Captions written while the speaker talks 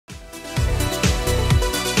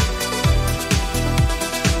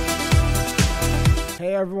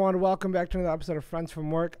everyone, welcome back to another episode of Friends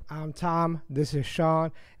from Work. I'm Tom, this is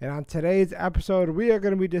Sean, and on today's episode, we are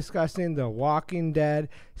going to be discussing The Walking Dead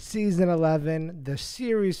Season 11, the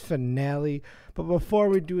series finale. But before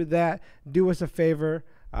we do that, do us a favor,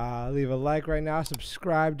 leave a like right now,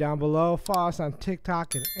 subscribe down below, follow us on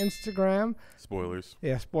TikTok and Instagram. Spoilers.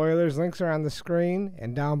 Yeah, spoilers. Links are on the screen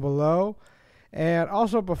and down below. And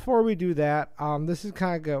also, before we do that, this is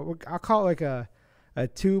kind of good. I'll call it like a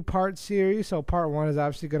two-part series. So part one is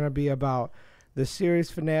obviously going to be about the series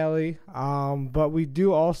finale. But we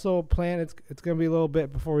do also plan, it's going to be a little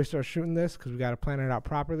bit before we start shooting this because we got to plan it out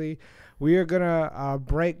properly. We are going to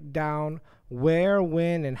break down where,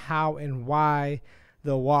 when, and how, and why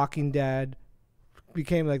The Walking Dead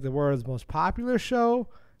became like the world's most popular show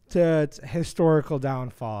to its historical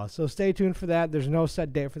downfall. So stay tuned for that. There's no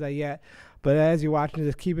set date for that yet. But as you're watching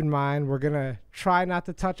this, keep in mind, we're going to try not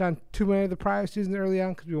to touch on too many of the prior seasons early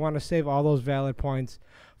on because we want to save all those valid points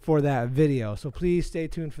for that video. So please stay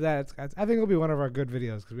tuned for that. I think it'll be one of our good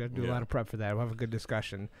videos because we have to do a lot of prep for that. We'll have a good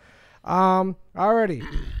discussion. Alrighty.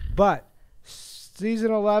 But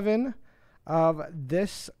season 11 of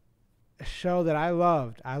this show that I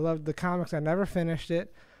loved the comics. I never finished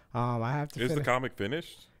it. I have to. Is the comic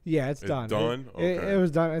finished? Yeah, it's done. Done? It was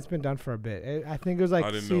done. It's been done for a bit. I think it was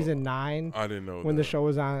like season 9. I didn't know when the show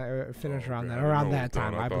was on. Finished around that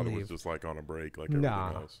time. I believe. It was just like on a break, like everything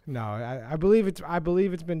else. No. I believe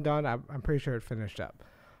it's been done. I'm pretty sure it finished up.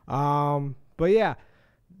 But yeah,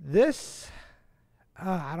 this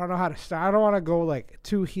I don't know how to start. I don't want to go like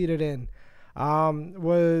too heated in.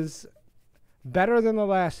 Was better than the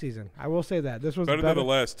last season. I will say that. This was better than the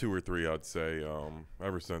last 2 or 3, I'd say.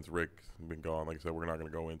 Ever since Rick's been gone, like I said, we're not going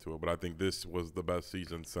to go into it, but I think this was the best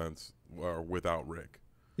season since without Rick.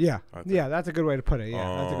 Yeah, that's a good way to put it.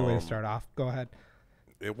 Yeah, that's a good way to start off. Go ahead.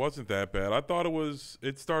 It wasn't that bad. I thought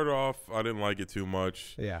it started off, I didn't like it too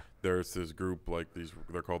much. Yeah. There's this group, like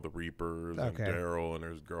they're called the Reapers, and Daryl and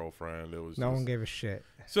his girlfriend. It was no one gave a shit.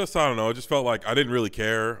 It's just, I don't know. It just felt like I didn't really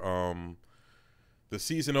care. The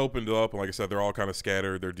season opened up, and like I said, they're all kind of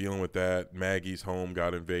scattered. They're dealing with that. Maggie's home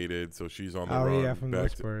got invaded, so she's on the run. Oh, yeah, from the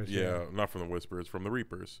Whispers. Not from the Whispers, from the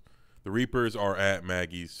Reapers. The Reapers are at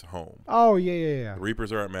Maggie's home. Oh, yeah. The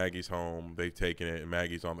Reapers are at Maggie's home. They've taken it, and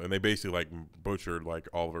Maggie's on, and they basically like butchered like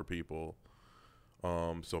all of her people.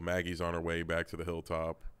 So Maggie's on her way back to the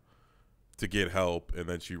hilltop to get help, and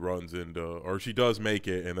then she runs into, or she does make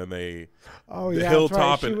it, and then the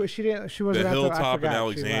hilltop and the hilltop in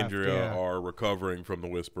Alexandria are recovering from the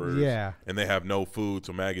Whispers. Yeah, and they have no food,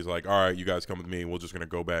 so Maggie's like, all right, you guys come with me, we're just gonna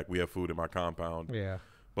go back, we have food in my compound. Yeah,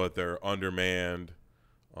 but they're undermanned,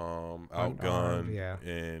 outgunned,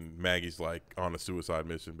 and Maggie's like on a suicide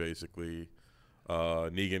mission basically.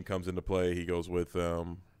 Negan comes into play, he goes with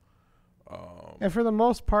them. And for the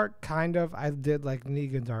most part, kind of, I did like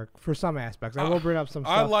Negan's arc for some aspects. I will bring up some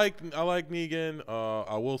stuff. I like Negan.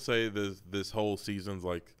 I will say this whole season's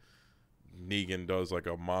like Negan does like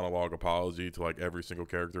a monologue apology to like every single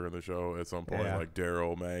character in the show at some point. Like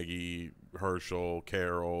Daryl, Maggie, Herschel,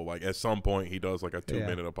 Carol. Like at some point he does like a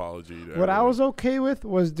 2-minute apology. To everyone. I was okay with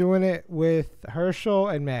was doing it with Herschel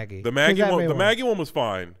and Maggie. The Maggie one was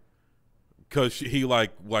fine. Because he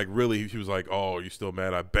like really, he was like, oh, you still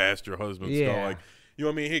mad? I bashed your husband's skull. Like, you know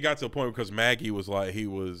what I mean? He got to a point because Maggie was like,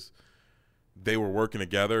 they were working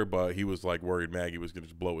together, but he was like worried Maggie was going to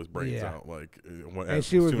just blow his brains out. Like, and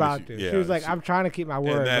she was about to. She was like, I'm trying to keep my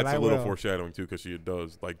word. And that's a little foreshadowing too, because she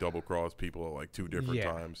does like double cross people at like 2 different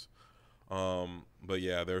times. But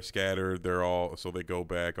yeah, they're scattered. So they go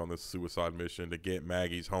back on this suicide mission to get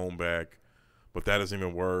Maggie's home back, but that doesn't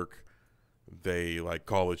even work. They like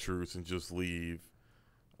call a truce and just leave.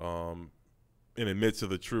 In the midst of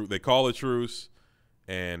the truce, they call a truce,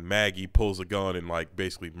 and Maggie pulls a gun and like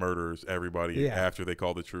basically murders everybody after they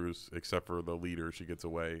call the truce, except for the leader. She gets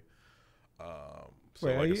away. So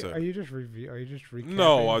wait, like are you just recapping?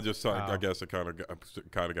 No, I guess I kind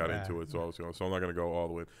of got into it, so I'm not gonna go all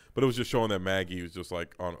the way. But it was just showing that Maggie was just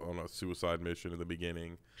like on a suicide mission in the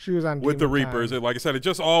beginning. She was on with the Reapers. Like I said, it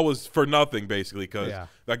just all was for nothing basically, because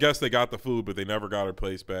I guess they got the food, but they never got her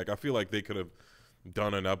place back. I feel like they could have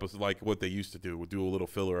done an episode like what they used to do. Would do a little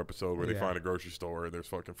filler episode where they find a grocery store and there's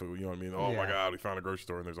fucking food. You know what I mean? Oh my God, we found a grocery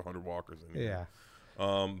store and there's 100 walkers in here. Yeah.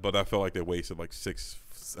 But I felt like they wasted like 6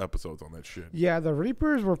 episodes on that shit. Yeah, the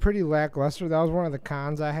Reapers were pretty lackluster. That was one of the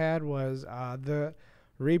cons I had was the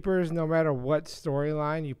Reapers, no matter what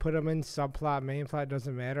storyline, you put them in, subplot, main plot,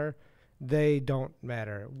 doesn't matter. They don't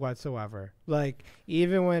matter whatsoever. Like,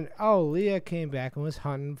 even when, Leah came back and was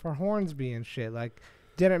hunting for Hornsby and shit, like,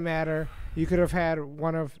 didn't matter. You could have had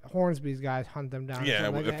one of Hornsby's guys hunt them down. Yeah,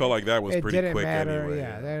 it felt like that was pretty quick anyway.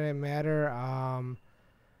 Yeah, that didn't matter.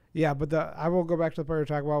 Yeah, but I will go back to the part you're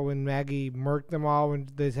talking about when Maggie murked them all when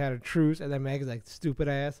they just had a truce, and then Maggie's like, stupid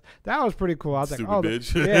ass. That was pretty cool. I was Stupid like, oh,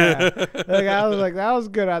 bitch. yeah. Like, I was like, that was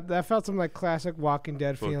good. That felt some like classic Walking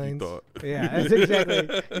Dead Fuck feelings. you thought. Yeah, that's exactly.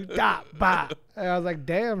 And I was like,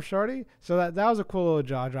 damn, shorty. So that was a cool little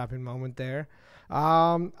jaw-dropping moment there.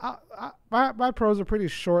 My pros are pretty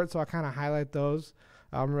short, so I kind of highlight those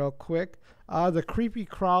real quick. The creepy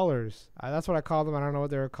crawlers. That's what I call them. I don't know what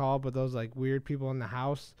they were called, but those like weird people in the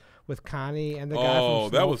house with Connie and the guy from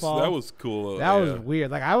Snowfall. that was cool. That was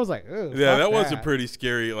weird. Like I was like, ugh, yeah, that was a pretty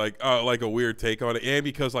scary, like a weird take on it, and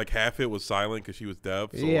because like half it was silent because she was deaf.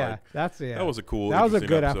 So, yeah, like, that was a cool. That was a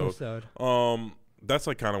good episode. That's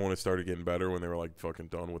like kind of when it started getting better when they were like fucking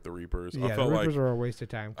done with the Reapers. Yeah, I felt the Reapers like, were a waste of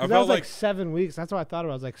time. I That felt was like like 7 weeks. That's what I thought it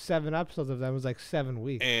was. Like 7 episodes of them was like 7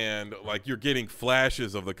 weeks. and like you're getting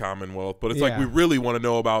flashes of the Commonwealth, but it's Yeah. like we really want to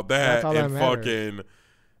know about that, That's all and that matters. fucking.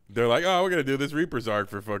 They're like, oh, we're gonna do this Reaper's arc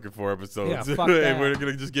for fucking 4 episodes, Yeah, fuck and that. we're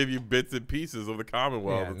gonna just give you bits and pieces of the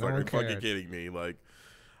Commonwealth. Yeah, It's no like, one are you fucking cared. kidding me? Like,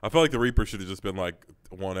 I felt like the Reaper should have just been like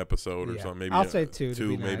 1 episode or Yeah. something. Maybe I'll say 2 to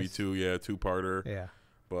be maybe nice. 2, yeah, 2-parter. Yeah.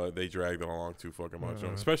 But they dragged it along too fucking much,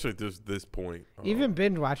 especially at this point. Even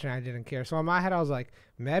binge watching, I didn't care. So in my head, I was like,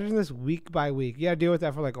 imagine this week by week. You got to deal with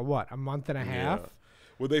that for like a month and a half. Yeah.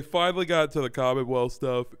 When they finally got to the Commonwealth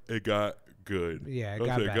stuff, it got good. Yeah, it I'll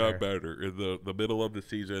got say better. It got better. The middle of the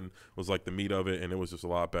season was like the meat of it, and it was just a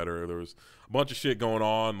lot better. There was a bunch of shit going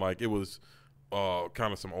on. Like it was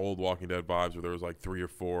kind of some old Walking Dead vibes where there was like 3 or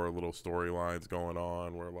 4 little storylines going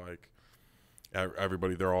on where like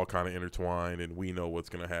everybody, they're all kind of intertwined, and we know what's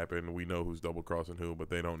going to happen. We know who's double crossing who, but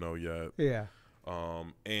they don't know yet. Yeah.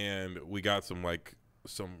 And we got some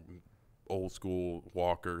old school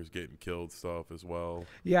walkers getting killed stuff as well.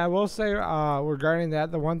 Yeah, I will say regarding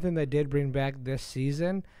that, the one thing they did bring back this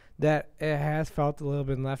season that it has felt a little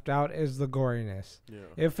bit left out is the goriness. Yeah.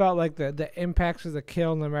 It felt like the impacts of the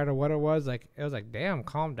kill, no matter what it was, like it was like, damn,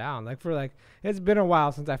 calm down. Like for like, it's been a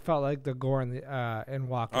while since I felt like the gore in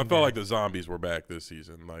Walking I Dead. felt like the zombies were back this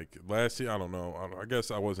season. Like last season, I don't know. I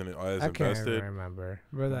guess I wasn't as I can't invested. even remember.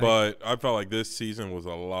 But, like, But I felt like this season was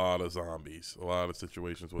a lot of zombies, a lot of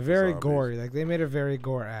situations with very the zombies. gory. Like they made it very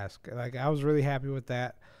gore-esque. Like I was really happy with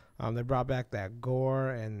that. They brought back that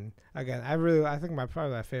gore, and again, I think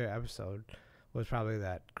probably my favorite episode was probably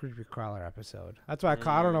that creepy crawler episode. That's why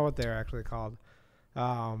I don't know what they're actually called,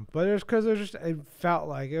 but it was because it felt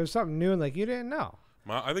like it was something new and like you didn't know.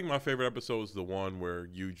 I think my favorite episode is the one where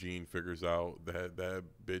Eugene figures out that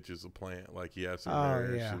bitch is a plant. Like he has to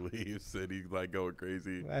marry her, she leaves, and he's like going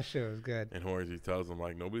crazy. That shit was good. And Hornsby tells him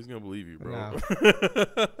like, nobody's gonna believe you, bro.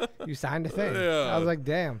 No. You signed a thing. Yeah. I was like,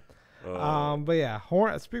 damn. But yeah,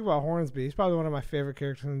 speak about Hornsby. He's probably one of my favorite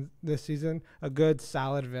characters in this season. A good,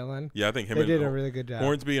 solid villain. Yeah, I think they did a really good job.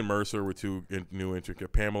 Hornsby and Mercer were 2 new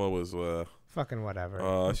intricate. Pamela was fucking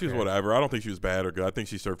whatever. She was whatever. I don't think she was bad or good. I think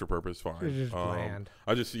she served her purpose fine. She was just bland.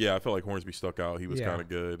 I felt like Hornsby stuck out. He was kind of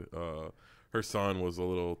good. Her son was a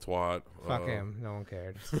little twat. Fuck him. No one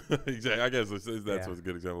cared. Exactly. I guess that's was a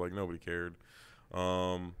good example. Like nobody cared.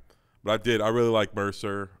 But I really liked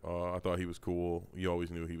Mercer. I thought he was cool. You always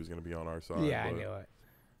knew he was going to be on our side. Yeah, I knew it.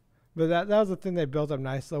 But that was the thing they built up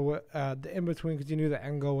nice, though. The in between, because you knew the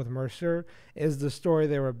end goal with Mercer is the story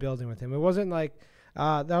they were building with him. It wasn't like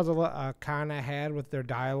that was a con I had with their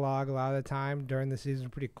dialogue a lot of the time during the season,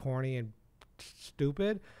 pretty corny and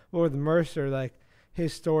stupid. But with Mercer, like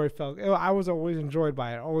his story I was always enjoyed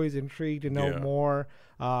by it, always intrigued to know more.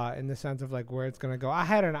 In the sense of like where it's gonna go.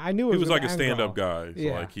 I knew it he was like a goal. stand-up guy. So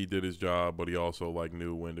like he did his job, but he also like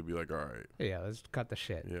knew when to be like, all right. Yeah, let's cut the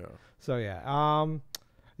shit. Yeah. So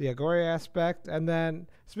gory aspect, and then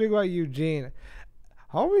speaking about Eugene,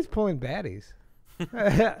 always pulling baddies.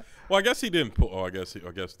 Well, I guess he didn't pull. Oh, I guess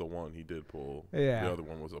the one he did pull. Yeah. The other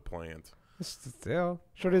one was a plant. Still,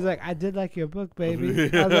 Shorty's like, I did like your book, baby.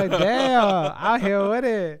 I was like, damn, out here with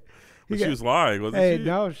it. She was lying, wasn't she? Hey,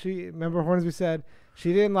 no, remember Hornsby said.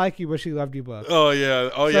 She didn't like you, but she loved you both. Oh, yeah.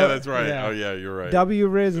 Yeah, that's right. Yeah. Oh, yeah, you're right. W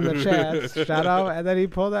Riz in the chat. Shout out. And then he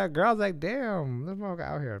pulled that girl. I was like, damn, this motherfucker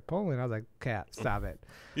out here pulling. I was like, cat, stop it.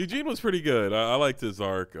 Eugene was pretty good. I liked his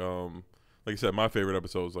arc. Like I said, my favorite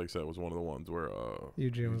episodes, like I said, was one of the ones where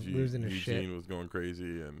Eugene was losing his shit. Eugene was going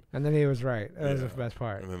crazy. And then he was right. That was the best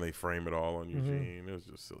part. And then they frame it all on Eugene. It was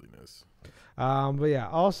just silliness. But yeah,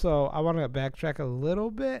 also, I want to backtrack a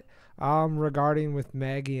little bit regarding with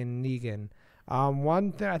Maggie and Negan.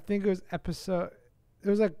 One thing, I think it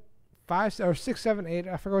was like 5 or 6, 7, 8.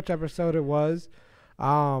 I forgot which episode it was.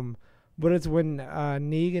 But it's when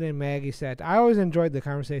Negan and Maggie sat. I always enjoyed the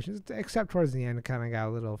conversations, except towards the end, it kind of got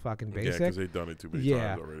a little fucking basic. Yeah, because they've done it too many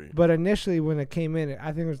times already. But initially, when it came in,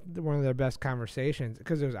 I think it was one of their best conversations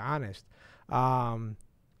because it was honest.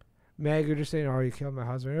 Maggie was just saying, "Oh, you killed my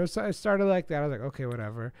husband." It started like that. I was like, "Okay,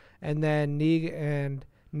 whatever." And then Negan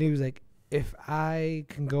was like, "If I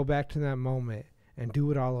can go back to that moment and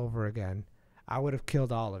do it all over again, I would have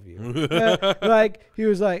killed all of you." Like, he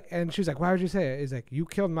was like, and she was like, "Why would you say it?" He's like, "You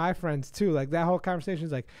killed my friends too." Like, that whole conversation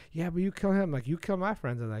is like, "Yeah, but you killed him." Like, "You killed my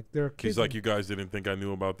friends." And like, they're kids. He's like, "You guys didn't think I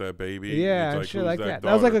knew about that baby?" Yeah, like, shit like that.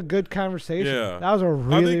 That was like a good conversation. Yeah. That was a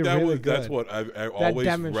really, I think really good. That's what I always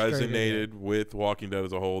resonated with Walking Dead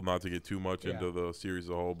as a whole, not to get too much into the series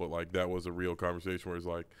as a whole, but like, that was a real conversation where it's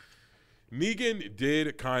like, Negan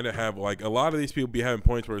did kind of have, like, a lot of these people be having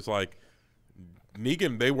points where it's like,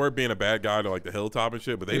 Negan, they were being a bad guy to like the Hilltop and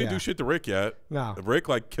shit, but they didn't do shit to Rick yet. No. Rick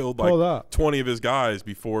like killed like 20 of his guys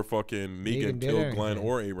before fucking Negan killed Glenn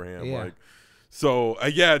or Abraham. Yeah. Like, so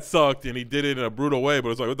it sucked and he did it in a brutal way, but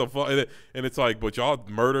it's like, what the fuck? And it's like, but y'all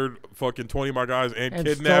murdered fucking 20 of my guys and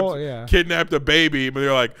kidnapped a baby. But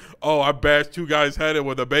they're like, "Oh, I bashed 2 guys' headed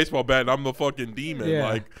with a baseball bat and I'm the fucking demon." Yeah.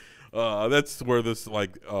 Like, that's where this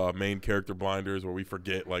like main character blinders, where we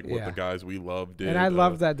forget like what the guys we love did. And I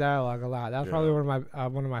loved that dialogue a lot. That was probably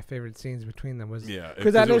one of my favorite scenes between them. Was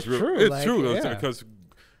because that is true. It's true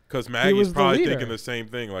because Maggie's probably thinking the same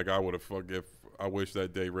thing. Like, I would have if I wish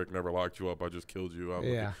that day Rick never locked you up. I just killed you.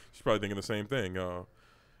 She's probably thinking the same thing.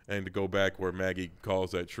 And to go back where Maggie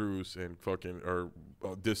calls that truce and fucking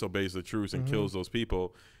disobeys the truce and kills those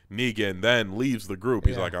people. Negan then leaves the group.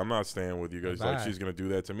 He's like, "I'm not staying with you guys." Like, she's gonna do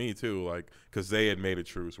that to me too, like, because they had made a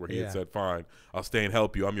truce where he had said, "Fine, I'll stay and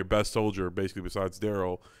help you. I'm your best soldier, basically, besides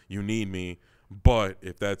Daryl. You need me, but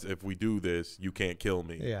if we do this, you can't kill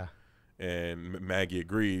me." Yeah. And Maggie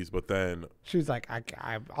agrees, but then she's like,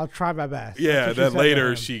 I'll try my best." Yeah. Then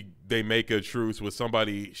later they make a truce with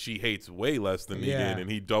somebody she hates way less than Negan,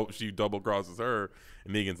 and she double crosses her.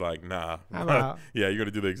 And Negan's like, "Nah, I'm out." Yeah, you're gonna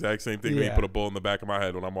do the exact same thing. You put a bullet in the back of my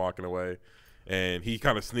head when I'm walking away. And he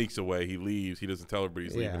kind of sneaks away. He leaves. He doesn't tell everybody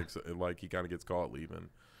he's leaving. Like, he kind of gets caught leaving.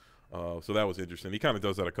 So that was interesting. He kind of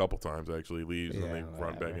does that a couple times, actually. Leaves and they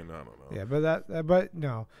run back in. I don't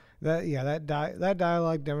know. Yeah, that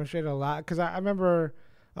dialogue demonstrated a lot, because I remember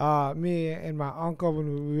me and my uncle,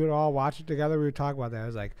 when we would all watch it together, we would talk about that. I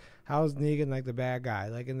was like, "How is Negan like the bad guy?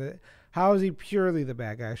 Like, how is he purely the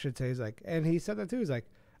bad guy?" I should say. He's like, and he said that too. He's like,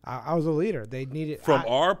 I was a leader. They needed from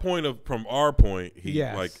our point. He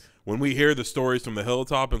like, when we hear the stories from the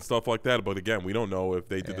Hilltop and stuff like that. But again, we don't know if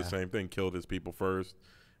they did the same thing, killed his people first,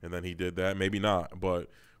 and then he did that. Maybe not. But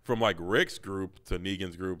from like Rick's group to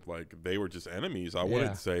Negan's group, like, they were just enemies. I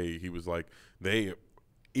wouldn't say he was like, they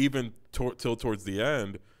even till towards the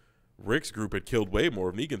end, Rick's group had killed way more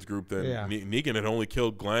of Negan's group than Negan had only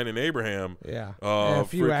killed Glenn and Abraham. Yeah. And a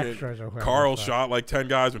few extras. Carl shot like 10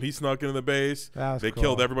 guys when he snuck into the base. They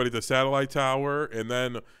killed everybody at the satellite tower, and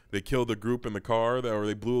then they killed the group in the car, or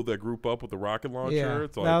they blew that group up with the rocket launcher. Yeah,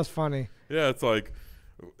 it's like, that was funny. Yeah, it's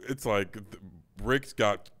like Rick's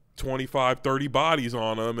got 25, 30 bodies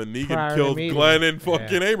on him, and Negan killed Glenn and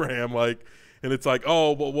fucking Abraham. Like, and it's like,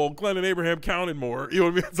 oh, well, Glenn and Abraham counted more. You know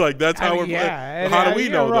what I mean? It's like, that's how we're playing. How do we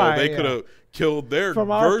know, though? They could have killed their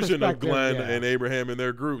version of Glenn and Abraham in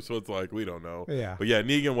their group, so it's like, we don't know. Yeah. But yeah,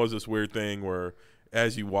 Negan was this weird thing where,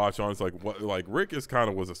 as you watch on, it's like, Rick is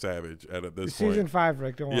kind of was a savage at this point. Season 5,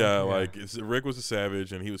 Rick. Rick was a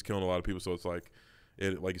savage, and he was killing a lot of people, so it's like,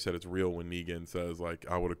 like you said, it's real when Negan says, like,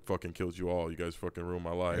 "I would have fucking killed you all. You guys fucking ruined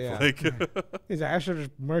my life." Yeah. Like, he's like, "I should have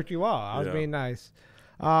just murked you all. I was being nice."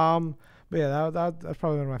 But yeah, that's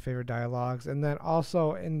probably one of my favorite dialogues. And then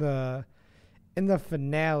also in the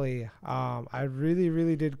finale, I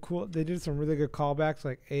really did cool. They did some really good callbacks.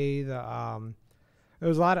 Like there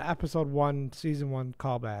was a lot of episode 1, season 1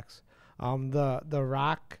 callbacks. The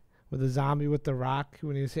Rock, with the zombie with the rock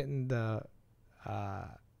when he was hitting the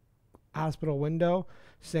hospital window.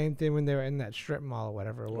 Same thing when they were in that strip mall or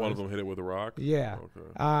whatever it was. One of them hit it with a rock? Yeah. Okay.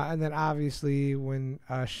 And then obviously when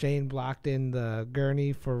Shane blocked in the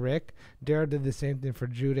gurney for Rick, Daryl did the same thing for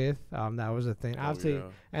Judith. That was a thing. Obviously,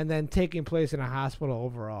 and then taking place in a hospital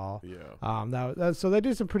overall. Yeah. So they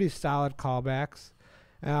did some pretty solid callbacks.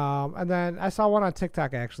 And then I saw one on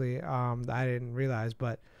TikTok actually that I didn't realize,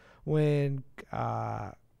 but when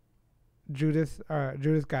Judith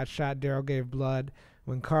got shot, Daryl gave blood.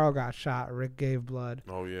 When Carl got shot, Rick gave blood.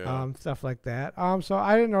 Oh, yeah. Stuff like that. So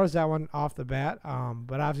I didn't notice that one off the bat.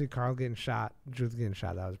 But obviously Carl getting shot, Judith getting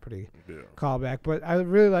shot, that was pretty callback. But I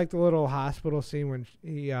really liked the little hospital scene when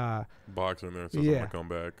he boxing there, so I'm going to come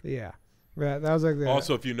back. Yeah. Yeah, that was like the.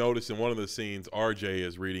 Also, if you notice in one of the scenes, RJ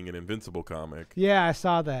is reading an Invincible comic. Yeah, I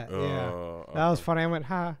saw that. Yeah, that was funny. I went,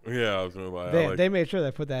 huh? Yeah, I was gonna lie. They made sure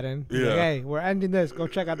they put that in. Yeah. Like, hey, we're ending this. Go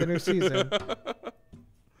check out the new season.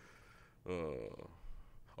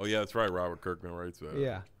 Oh yeah, that's right. Robert Kirkman writes that.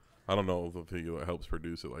 Yeah. I don't know if he helps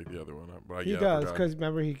produce it like the other one, but He does, because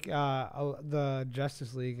remember the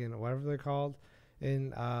Justice League and whatever they're called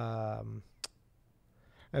in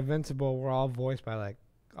Invincible were all voiced by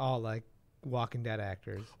all Walking Dead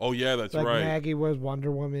actors. Oh yeah, that's like right. Maggie was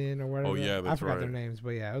Wonder Woman or whatever. Oh yeah, that's right. I forgot their names,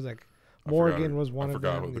 but yeah, it was like Morgan was one of them.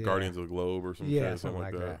 I forgot the Guardians of the Globe or something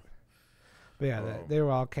like that. But yeah, they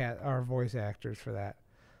were all voice actors for that.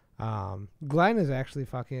 Glenn is actually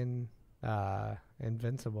fucking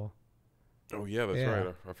Invincible. Oh yeah, that's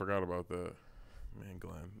right. I forgot about that. Man,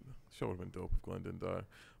 Glenn. Show would have been dope if Glenn didn't die.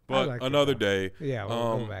 But another day. Yeah,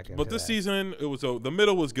 we'll go back into but this season, it was the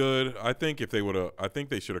middle was good. I think if they would have, I think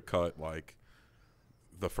they should have cut like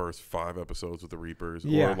the first 5 episodes with the Reapers,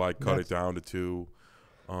 or like cut it down to 2.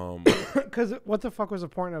 Because what the fuck was the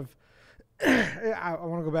point of? I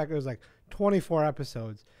want to go back. It was like 24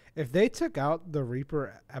 episodes. If they took out the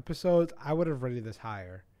Reaper episodes, I would have rated this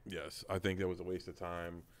higher. Yes, I think that was a waste of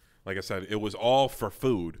time. Like I said, it was all for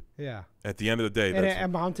food. Yeah. At the end of the day, and it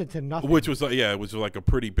amounted to nothing. Which was it was like a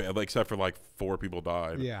pretty bad, except for like 4 people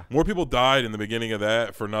died. Yeah. More people died in the beginning of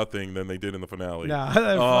that for nothing than they did in the finale. No,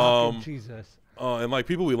 fucking Jesus. And like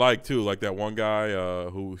people we like too, like that one guy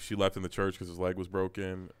who she left in the church because his leg was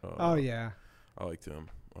broken. Oh yeah. I liked him.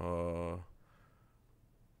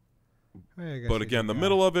 But again, the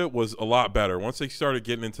middle of it was a lot better. Once they started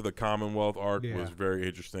getting into the Commonwealth arc, was very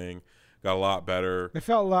interesting. Got a lot better. It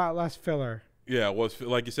felt a lot less filler. Yeah, it was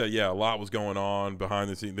like you said. Yeah, a lot was going on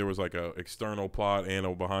behind the scenes. There was like a external plot and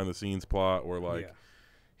a behind the scenes plot where like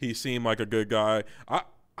he seemed like a good guy.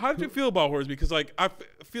 How did you feel about Horsby? Because like I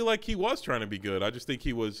feel like he was trying to be good. I just think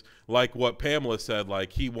he was like what Pamela said.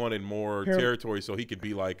 Like he wanted more territory so he could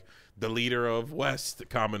be like the leader of West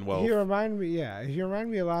Commonwealth. He reminded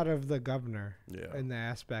me a lot of the governor. Yeah. In the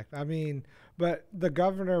aspect. I mean, but the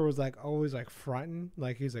governor was like always like fronting.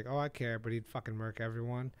 Like he's like, oh, I care, but he'd fucking murk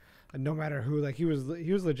everyone, and no matter who. Like he was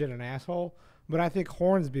legit an asshole. But I think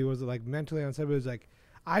Hornsby was like mentally unstable. He was like,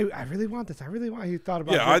 I really want this. I really want. He thought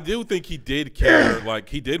about. Yeah, I do think he did care. Like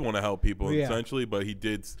he did want to help people essentially, but he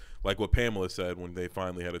did like what Pamela said when they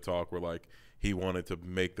finally had a talk, where like he wanted to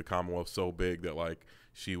make the Commonwealth so big that like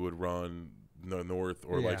she would run the North,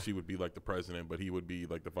 or like she would be like the president, but he would be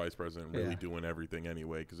like the vice president, really doing everything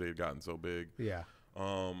anyway because they had gotten so big. Yeah.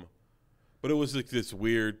 But it was like this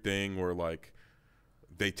weird thing where like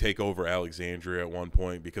they take over Alexandria at one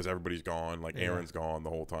point because everybody's gone. Like Aaron's gone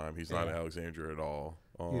the whole time. He's not in Alexandria at all.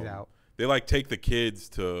 He's out. They like take the kids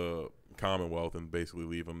to Commonwealth and basically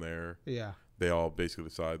leave them there. Yeah. They all basically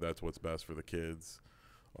decide that's what's best for the kids.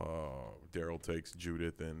 Daryl takes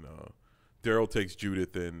Judith and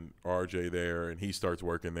RJ there, and he starts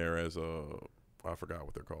working there as I forgot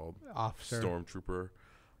what they're called. Officer. Stormtrooper.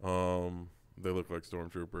 They look like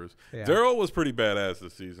stormtroopers. Yeah. Daryl was pretty badass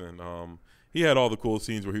this season. He had all the cool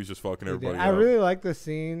scenes where he was just fucking everybody up. I really like the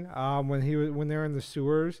scene when they're in the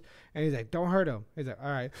sewers and he's like, "Don't hurt him." He's like, "All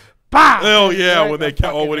right." Bah! Oh yeah, when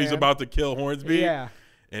he's about to kill Hornsby. Yeah.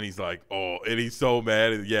 And he's like, oh, and he's so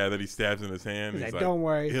mad. Yeah, that he stabs in his hand. He's like, "Don't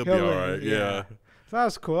worry, he'll be all right." Yeah. So that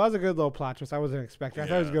was cool. That was a good little plot twist. I wasn't expecting. I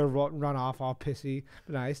thought he was gonna run off all pissy,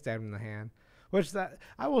 but no, he stabbed him in the hand. Which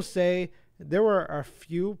I will say. There were a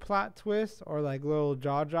few plot twists or like little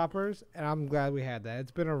jaw droppers, and I'm glad we had that. It's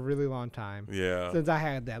been a really long time since I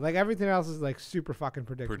had that. Like everything else is like super fucking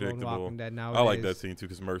predictable. In Walking Dead nowadays. I like that scene too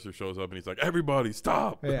because Mercer shows up and he's like, "Everybody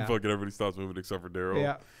stop!" Yeah. And fucking everybody stops moving except for Daryl.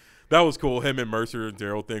 Yeah. That was cool. Him and Mercer and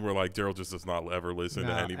Daryl thing where like Daryl just does not ever listen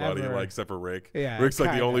to anybody, like except for Rick. Yeah, Rick's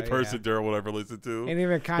like the only person Daryl will ever listen to. And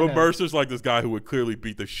even kind of. But Mercer's like this guy who would clearly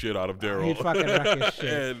beat the shit out of Daryl. He'd fucking wreck his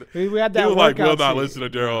shit. And we had that. He was like, will not listen to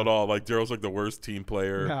Daryl at all. Like Daryl's like the worst team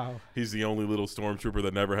player. No. He's the only little stormtrooper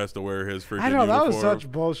that never has to wear his freaking uniform. That was such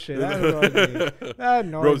bullshit. That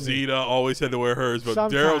annoyed me. Rosita always had to wear hers, but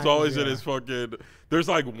Daryl's always in his fucking. There's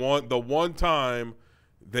like the one time.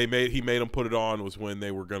 He made him put it on was when they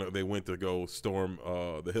went to go storm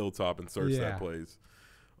the hilltop and search that place,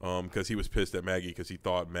 because he was pissed at Maggie because he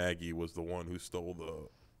thought Maggie was the one who stole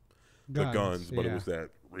the guns, but it was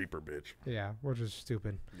that Reaper bitch. Yeah, which is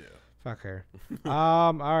stupid. Yeah, fuck her.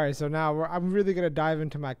 All right, so now I'm really gonna dive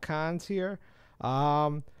into my cons here.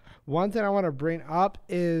 One thing I want to bring up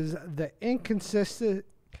is the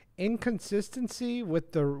inconsistency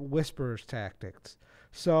with the Whisperers tactics.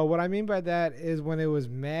 So what I mean by that is when it was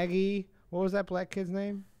Maggie, what was that black kid's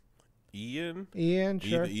name? Ian,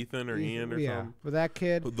 sure. Ethan or Ian or something. With that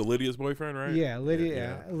kid. The Lydia's boyfriend, right? Yeah,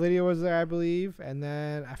 Lydia. Yeah. Lydia was there, I believe, and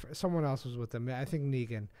then someone else was with them. I think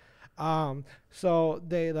Negan. So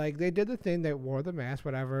they did the thing. They wore the mask,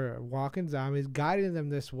 whatever, walking zombies, guiding them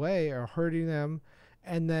this way or hurting them,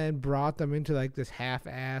 and then brought them into like this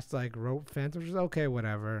half-assed like rope fence, which is okay,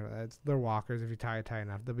 whatever. They're walkers. If you tie it tight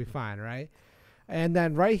enough, they'll be fine, right? And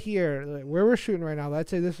then right here, where we're shooting right now,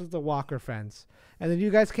 let's say this is the walker fence. And then you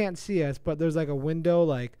guys can't see us, but there's like a window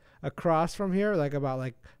like across from here, like about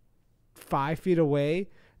like 5 feet away.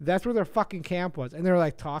 That's where their fucking camp was. And they're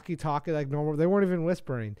like talkie like normal. They weren't even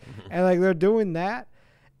whispering. And like they're doing that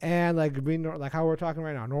and like being like how we're talking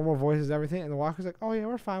right now, normal voices, everything. And the walker's like, oh yeah,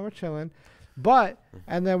 we're fine, we're chilling. But,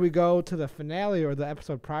 and then we go to the finale or the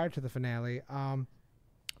episode prior to the finale,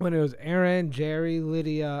 when it was Aaron, Jerry,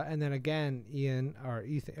 Lydia, and then again Ian or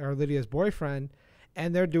Ethan or Lydia's boyfriend,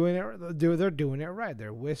 and they're doing it right.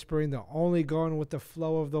 They're whispering. They're only going with the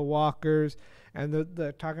flow of the walkers, and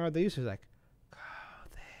they're talking about the users like, go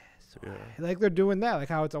this way. Like they're doing that, like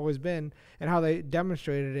how it's always been, and how they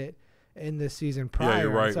demonstrated it in the season prior. Yeah,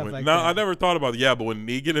 you're right. I never thought about it. Yeah, but when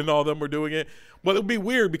Negan and all them were doing it, well, it'd be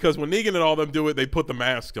weird because when Negan and all them do it, they put the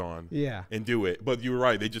mask on. Yeah. And do it. But you were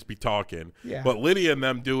right. They just be talking. Yeah. But Lydia and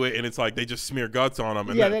them do it, and it's like they just smear guts on them.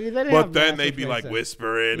 And yeah, then they'd be like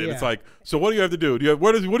whispering, and it's like, so what do you have to do?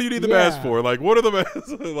 What do you need the mask for? Like, what are the masks?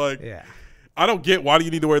 Like, yeah. I don't get why do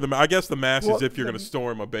you need to wear the mask. I guess the mask is if you're going to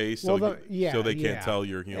storm a base so they can't tell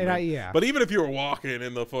you're human. But even if you were walking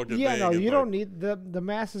in the fucking thing. Yeah, no, you don't need the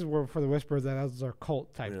masks were for the whisperers. That was their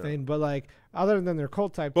cult type thing. But like other than their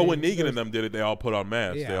cult type thing. But when Negan and them did it, they all put on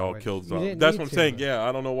masks. Yeah, they all killed zombies. That's what I'm saying. Yeah,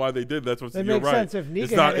 I don't know why they did. That's what you're right. Sense if Negan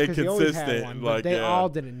it's not had it, inconsistent. One, like they all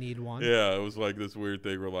didn't need one. Yeah, it was like this weird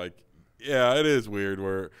thing where like, yeah, it is weird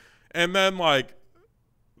and then like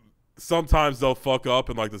sometimes they'll fuck up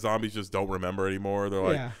and like the zombies just don't remember anymore. They're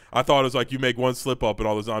like, I thought it was like you make one slip up and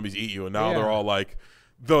all the zombies eat you, and now they're all like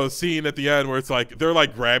the scene at the end where it's like they're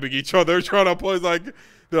like grabbing each other trying to play like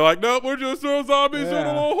they're like, nope, we're just throwing zombies in a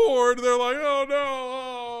little horde. They're like, oh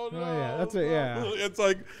no, oh yeah, that's it. Yeah, it's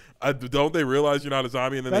like don't they realize you're not a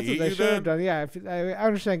zombie and then that's they eat what they you? Should have done. Yeah, I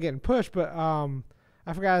understand getting pushed, but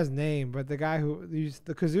I forgot his name, but the guy who used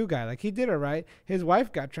the kazoo guy, like he did it right. His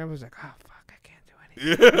wife got trampled. Was like, oh fuck.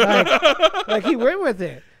 Like he went with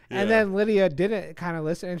it, and then Lydia didn't kind of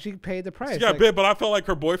listen, and she paid the price. She got bit, but I felt like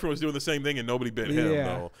her boyfriend was doing the same thing, and nobody bit him.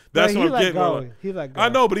 Though that's what I'm getting. He let go. I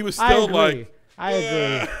know, but he was still like. I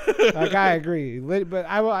agree. Like I agree, but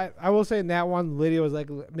I will say in that one, Lydia was like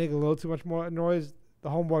making a little too much more noise. The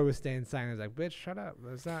homeboy was staying silent. He was like, "Bitch, shut up."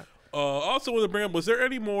 That's not. Also, want to bring up, was there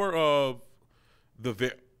any more of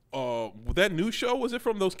that new show? Was it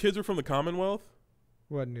from those kids were from the Commonwealth?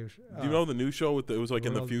 What new show? Do you know the new show it was like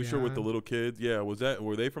in the future with the little kids? Yeah,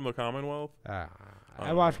 were they from the Commonwealth?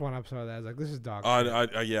 I watched one episode of that. I was like, this is dog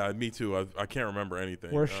shit. Yeah, me too. I can't remember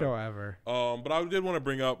anything. Worst show ever. But I did want to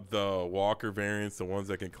bring up the walker variants, the ones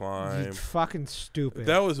that can climb. It's fucking stupid.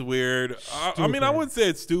 That was weird. I mean, I wouldn't say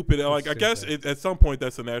it's stupid. I guess at some point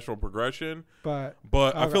that's a natural progression. But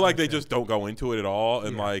I feel like they just don't go into it at all.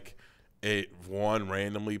 And like one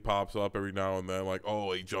randomly pops up every now and then, like,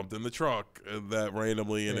 oh, he jumped in the truck and that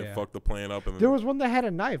randomly and it fucked the plan up. And there was one that had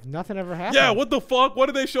a knife. Nothing ever happened. Yeah, what the fuck? What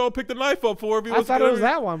did they show? Pick the knife up for? I thought it was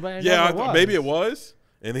that one, but maybe it was.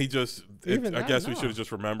 And he just, I guess we should have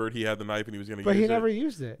just remembered he had the knife and he was going to use it. But he never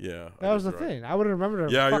used it. Yeah. That was the thing. I would have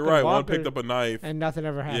remembered. Yeah, you're right. One picked up a knife. And nothing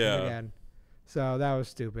ever happened again. So that was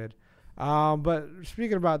stupid. But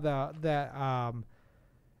speaking about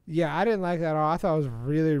yeah, I didn't like that at all. I thought it was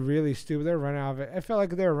really, really stupid. They were running out of it. I felt like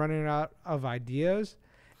they were running out of ideas.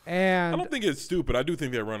 And I don't think it's stupid. I do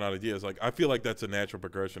think they run out of ideas. Like, I feel like that's a natural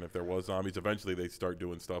progression. If there was zombies, eventually they start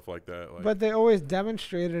doing stuff like that. Like, but they always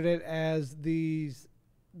demonstrated it as the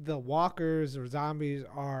walkers or zombies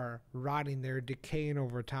are rotting. They're decaying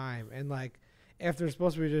over time. And like, if they're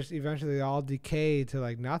supposed to be just eventually all decay to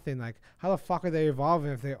like nothing, like how the fuck are they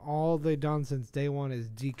evolving if all they've done since day one is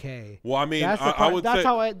decay? Well, I mean, I would say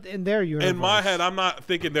how in their universe. In my head, I'm not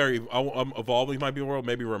thinking they're evolving. Might be a world.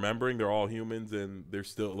 Maybe remembering they're all humans and they're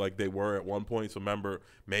still like they were at one point. So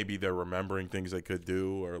maybe they're remembering things they could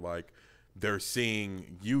do, or like they're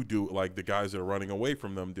seeing you do, like the guys that are running away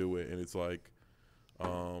from them do it, and it's like,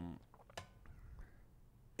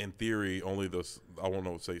 in theory, only I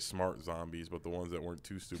won't say smart zombies, but the ones that weren't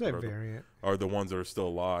too stupid are the ones that are still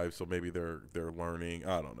alive. So maybe they're learning.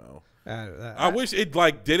 I don't know. I wish it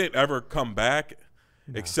like didn't ever come back.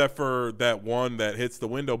 except for that one that hits the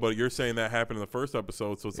window. But you're saying that happened in the first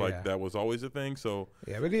episode, so it's like that was always a thing. So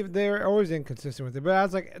yeah, but they were always inconsistent with it. But I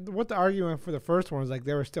was like, what the argument for the first one was like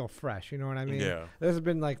they were still fresh. You know what I mean? Yeah. This has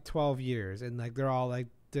been like 12 years, and like they're all like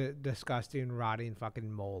disgusting, rotting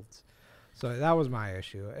fucking molds. So that was my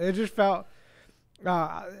issue. It just felt.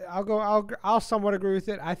 I'll somewhat agree with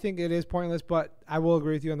it. I think it is pointless, but I will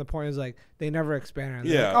agree with you on the point is like they never expanded on it.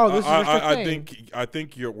 Yeah. Like, this is just a thing. I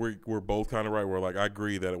think we're both kind of right. We're like I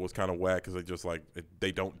agree that it was kind of whack because they just like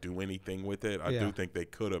they don't do anything with it. I do think they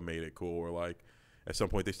could have made it cool or like at some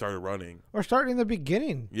point they started running or starting in the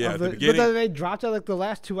beginning. Yeah, the beginning. But then they dropped it like the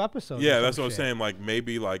last 2 episodes. Yeah, that's what I'm saying. Like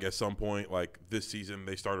maybe like at some point like this season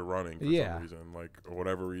they started running for some reason, like or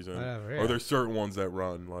whatever reason, or there's certain ones that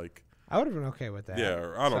run like. I would have been okay with that.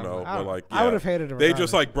 Yeah, I don't know. But like, I would have hated it. They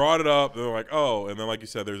just like brought it up. They're like, oh, and then like you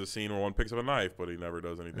said, there's a scene where one picks up a knife, but he never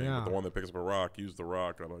does anything. Yeah. But the one that picks up a rock used the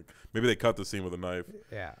rock. I'm like, maybe they cut the scene with a knife.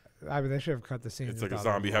 Yeah, I mean they should have cut the scene. It's like a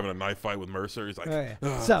zombie having a knife fight with Mercer. He's like,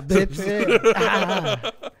 what's up,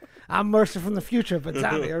 bitch? I'm Mercer from the future, but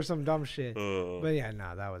zombie or some dumb shit. But yeah,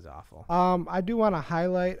 no, that was awful. I do want to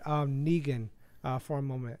highlight Negan for a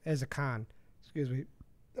moment as a con. Excuse me.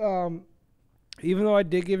 Even though I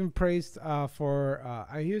did give him praise for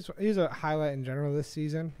he's a highlight in general this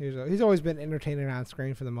season. He's always been entertaining on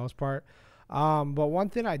screen for the most part. But one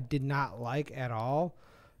thing I did not like at all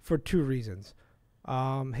for 2 reasons.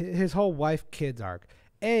 His whole wife kids arc.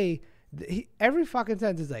 Every fucking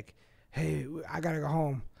sentence is like, hey, I gotta go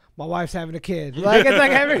home. My wife's having a kid. Like it's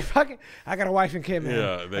like every fucking. I got a wife and kid, man.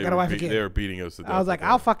 Yeah, I got a wife and kid. They were beating us to death. I was like,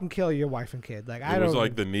 I'll fucking kill your wife and kid. Like it was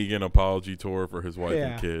like the Negan apology tour for his wife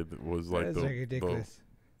and kid was like the ridiculous.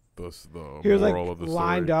 The he was moral like of the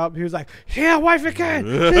lined story. Up. He was like, yeah, wife and kid.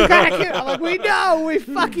 She's got a kid. I'm like, we know, we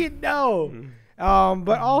fucking know.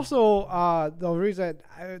 But also the reason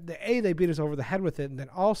they beat us over the head with it, and then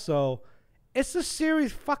also. It's the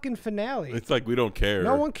series fucking finale. It's like we don't care.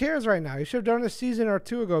 No one cares right now. You should have done it a season or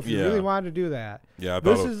 2 ago if you really wanted to do that. Yeah, I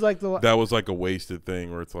this is like that was like a wasted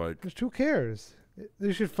thing where it's like. Who cares?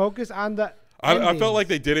 They should focus on the. I felt like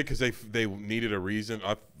they did it because they needed a reason.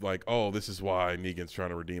 This is why Negan's trying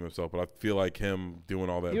to redeem himself. But I feel like him doing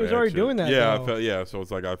all that. He was already doing that. Yeah, so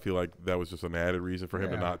it's like I feel like that was just an added reason for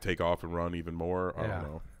him to not take off and run even more. I don't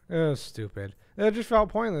know. It was stupid. It just felt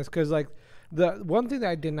pointless because like. The one thing that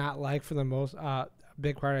I did not like for the most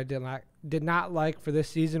big part I did not like for this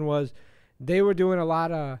season was they were doing a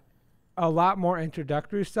lot more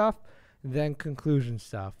introductory stuff than conclusion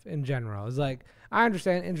stuff in general. It's like I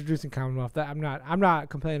understand introducing Commonwealth. That I'm not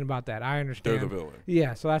complaining about that. I understand. They're the villain.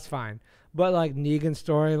 Yeah, so that's fine. But like Negan's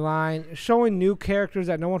storyline, showing new characters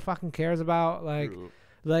that no one fucking cares about,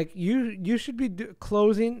 like you should be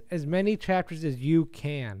closing as many chapters as you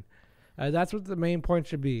can. That's what the main point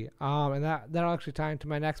should be. And that'll actually tie into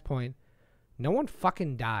my next point. No one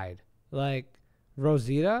fucking died. Like,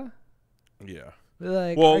 Rosita? Yeah.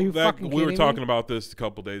 Like, are you fucking kidding we were talking me? about this a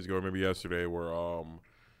couple days ago, or maybe yesterday, where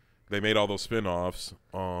they made all those spinoffs.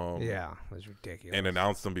 Yeah, it was ridiculous. And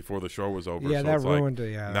announced them before the show was over. Yeah, so that it's ruined like,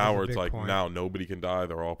 it. Yeah, now where it's like, now nobody can die.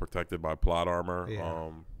 They're all protected by plot armor. Yeah.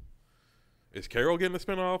 Is Carol getting a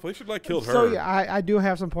spinoff? They should killed her. So yeah, I do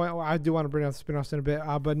have some point. I do want to bring up the spinoffs in a bit,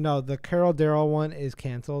 but no, the Carol Daryl one is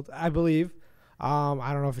canceled, I believe.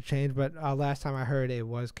 I don't know if it changed, but last time I heard it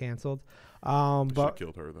was canceled. But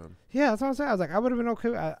killed her then. Yeah, that's what I'm saying. I was like, I would have been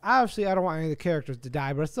okay. Obviously, I don't want any of the characters to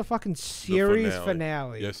die, but it's the fucking series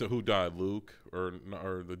finale. Yeah. So who died? Luke or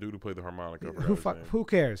the dude who played the harmonica? Who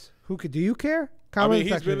cares? Do you care? I mean,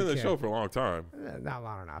 he's been in the show for a long time. Not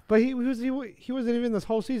long enough. But he wasn't even this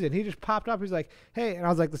whole season. He just popped up. He's like, hey. And I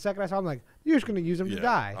was like, the second I saw him, like, you're just going to use him to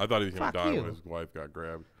die. I thought he was going to die when his wife got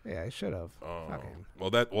grabbed. Yeah, he should have.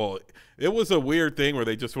 It was a weird thing where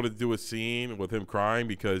they just wanted to do a scene with him crying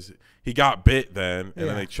because he got bit then, and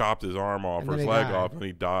then they chopped his arm off or his leg off, and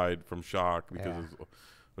he died from shock because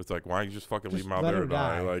it's like, why don't you just fucking leave him out there to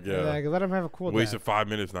die? Like, like, let him have a cool wasted 5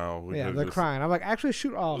 minutes now. They're crying. I'm like, actually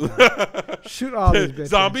shoot all of them. Shoot all these bitches.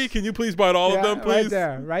 Zombie, can you please bite all of them, please?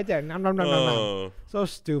 Right there. No. So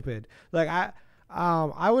stupid. Like,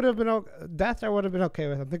 I would have been death. I would have been okay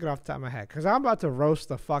with. I'm thinking off the top of my head because I'm about to roast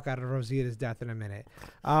the fuck out of Rosita's death in a minute.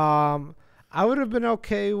 I would have been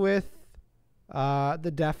okay with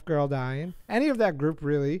the deaf girl dying, any of that group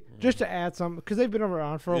really, just to add some, because they've been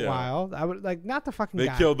around for a while. I would like not the fucking. They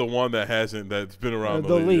guy. killed the one that's been around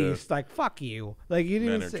the least. Like fuck you. Like you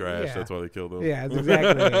didn't. Men are trash. Yeah. That's why they killed them. Yeah, that's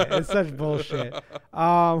exactly it. It's such bullshit.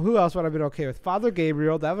 Who else would I have been okay with? Father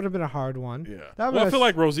Gabriel. That would have been a hard one. Yeah. Well, I feel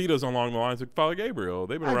like Rosita's along the lines of Father Gabriel.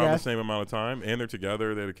 They've been around the same amount of time, and they're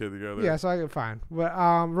together. They had a kid together. Yeah, so I get fine. But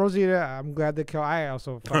Rosita, I'm glad they killed. I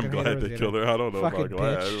also fucking I'm glad they killed her. I don't know fucking if I'm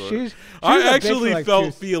glad. She's I actually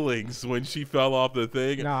felt feelings when she fell off the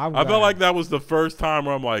thing. No, I felt like that was the first time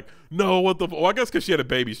where I'm like, no, what the? Well, I guess because she had a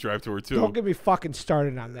baby strapped to her too. Don't get me fucking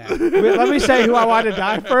started on that. Let me say who I want to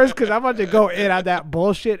die first, because I'm about to go in on that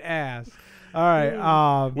bullshit ass. All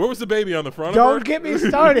right. Where was the baby on the front? Don't get me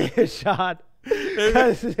started, Sean.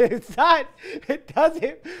 Because it's not. It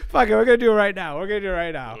doesn't. Fuck it. We're gonna do it right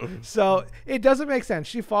now. So it doesn't make sense.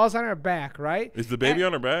 She falls on her back, right? Is the baby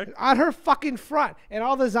on her back? On her fucking front, and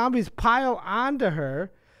all the zombies pile onto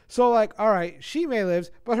her. So, like, all right, she may live,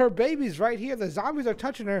 but her baby's right here. The zombies are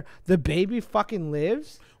touching her. The baby fucking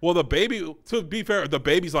lives? Well, the baby, to be fair, the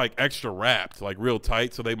baby's, like, extra wrapped, like, real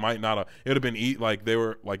tight, so they might not have, it would have been,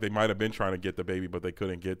 they might have been trying to get the baby, but they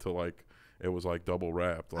couldn't get to, like, it was, like, double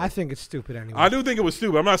wrapped. Like, I think it's stupid anyway. I do think it was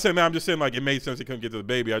stupid. I'm not saying that. I'm just saying, like, it made sense they couldn't get to the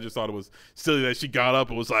baby. I just thought it was silly that she got up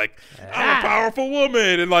and was like, I'm a powerful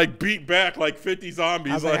woman, and, like, beat back, like, 50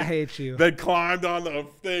 zombies. I was like, I hate you. Then climbed on the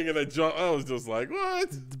thing and then jumped. I was just like, what?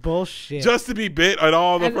 It's bullshit. Just to be bit at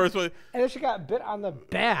all in the first place. And then she got bit on the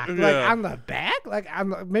back. Like, on the back? Like,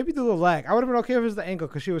 maybe through the leg. I would have been okay if it was the ankle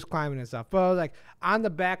because she was climbing and stuff. But I was like, on the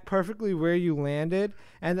back, perfectly where you landed.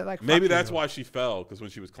 And then, like, maybe that's why she fell, because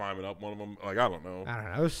when she was climbing up one of them, like, I don't know.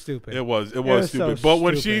 It was stupid. It was stupid. So but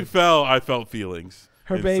when she fell, I felt feelings.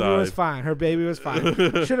 Her inside. baby was fine.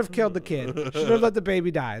 Should have killed the kid. Should have let the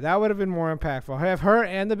baby die. That would have been more impactful. Have her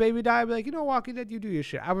and the baby die. Be like, you know, Walking Dead, you do your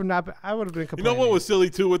shit. I would have been complaining. You know what was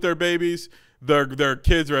silly too with their babies? Their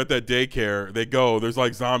kids are at that daycare. They go. There's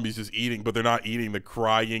like zombies just eating, but they're not eating the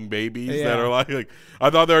crying babies that are like.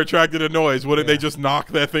 I thought they were attracted to noise. Wouldn't they just knock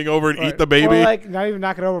that thing over and eat the baby? Or like not even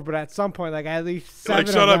knock it over, but at some point, like at least 7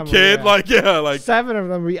 like shut up, kid. Like 7 of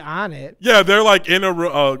them be on it. Yeah, they're like in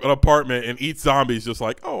an apartment and eat zombies. Just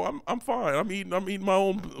like, oh, I'm fine. I'm eating my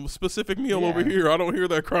own specific meal over here. I don't hear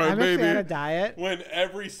that crying baby. I'm on a diet. When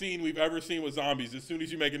every scene we've ever seen with zombies, as soon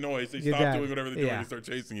as you make a noise, they stop doing whatever they're doing and start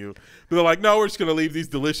chasing you. But they're like, no, we're just gonna leave these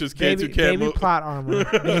delicious kids who can't move. Baby plot armor.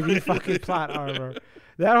 Baby fucking plot armor.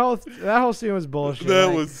 That whole scene was bullshit.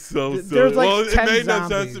 That was so silly. There's like 10 it made zombies. no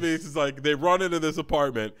sense to me. It's just like they run into this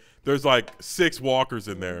apartment. There's like 6 walkers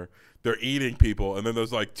in there. They're eating people, and then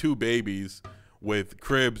there's like 2 babies with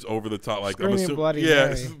cribs over the top, like screaming, I'm assuming, bloody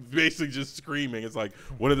it's basically just screaming. It's like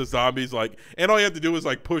one of the zombies, like, and all you have to do is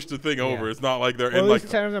like push the thing over. It's not like they're in like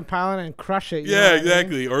 10 of them piling and crush it. Yeah,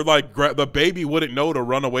 exactly. Or like the baby wouldn't know to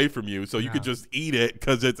run away from you, so you could just eat it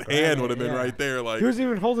because its hand would have been right there. Like, who's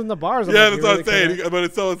even holding the bars? Yeah, that's what I'm saying. But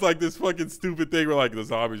it's like this fucking stupid thing where like the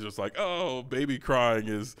zombies just like, oh, baby crying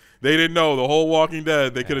is. They didn't know the whole Walking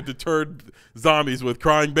Dead. They could have deterred zombies with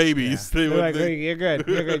crying babies. They're like, you're good.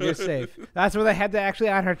 You're safe. That's where they had to actually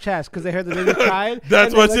on her chest because they heard the baby crying.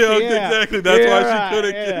 That's what exactly. That's why she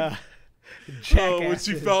couldn't. Yeah. When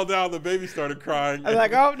she fell down, the baby started crying. I was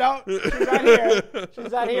like, oh no, she's not here.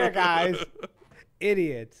 She's not here, guys.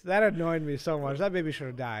 Idiots. That annoyed me so much. That baby should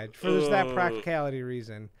have died for just that practicality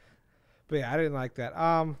reason. But yeah, I didn't like that.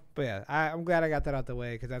 But yeah, I'm glad I got that out the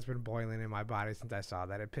way because that's been boiling in my body since I saw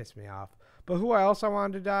that. It pissed me off. But who else I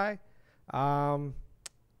wanted to die?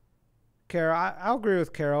 Carol. I'll agree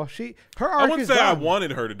with Carol. Her arc I wouldn't is say done. I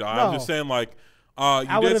wanted her to die. No. I'm just saying like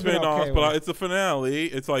you did spin off, but it's a finale.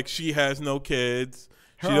 It's like she has no kids.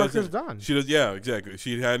 Her arc is done. She does. Yeah, exactly.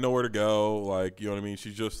 She had nowhere to go. Like, you know what I mean?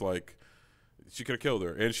 She's just like, she could have killed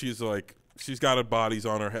her, and she's like. She's got her bodies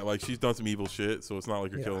on her head. Like, she's done some evil shit, so it's not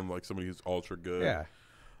like you're killing, like, somebody who's ultra good. Yeah.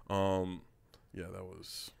 Yeah, that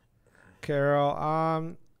was... Carol.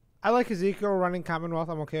 I like Ezekiel running Commonwealth.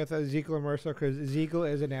 I'm okay with that. Ezekiel and Mercer, because Ezekiel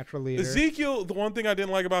is a natural leader. Ezekiel, the one thing I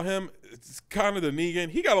didn't like about him, it's kind of the Negan.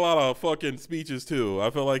 He got a lot of fucking speeches, too. I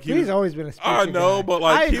feel like he's always been a speaker I know, guy. but,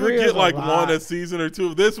 like, he would get, like, one a season or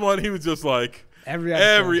two. This one, he was just, like...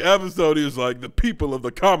 Every episode, he was like, the people of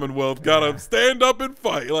the Commonwealth gotta stand up and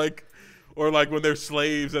fight. Like... Or like when they're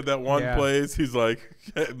slaves at that one place, he's like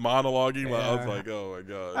monologuing. Yeah. I was like, oh my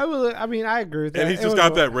god. I mean, I agree with that. And he's just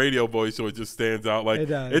got that radio voice, so it just stands out. Like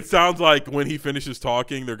it sounds like when he finishes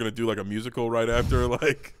talking, they're gonna do like a musical right after.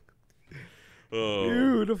 Like,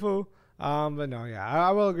 beautiful. But no, yeah,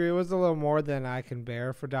 I will agree. It was a little more than I can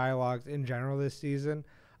bear for dialogues in general this season.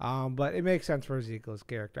 But it makes sense for Ezekiel's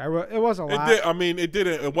character. It was a lot.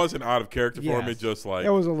 It wasn't out of character for him. It just like it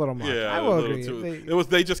was a little much. Yeah, I will agree.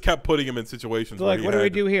 They just kept putting him in situations. Like, what do we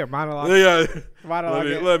do here? Monologue. Yeah.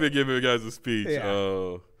 Monologue. Let me give you guys a speech.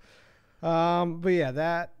 Yeah. But yeah,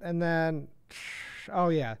 that and then,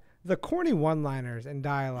 the corny one-liners and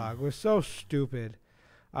dialogue was so stupid.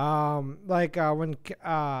 When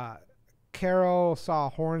Carol saw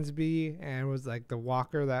Hornsby and was like the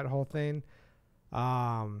walker, that whole thing.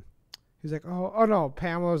 He's like, oh no.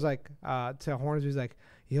 Pamela was like, to Hornsby's like,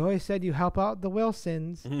 you always said you help out the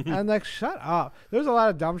Wilsons. And I'm like, shut up. There's a lot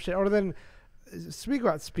of dumb shit. Or then, speak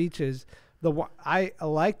about speeches. I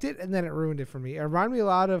liked it and then it ruined it for me. It reminded me a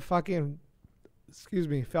lot of Falcon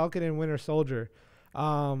and Winter Soldier.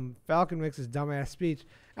 Falcon makes his dumbass speech.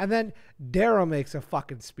 And then Daryl makes a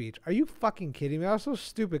fucking speech. Are you fucking kidding me? I was so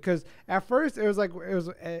stupid because at first it was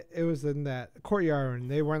in that courtyard and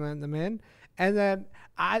they weren't letting them in. And then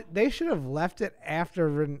they should have left it after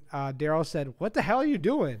Daryl said, "What the hell are you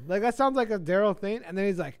doing?" Like that sounds like a Daryl thing. And then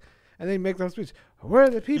he's like, and then he makes those speech. Where are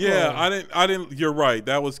the people? Yeah, I didn't. You're right.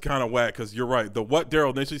 That was kind of whack because you're right. What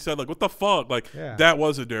Daryl initially said, like, what the fuck? Like, that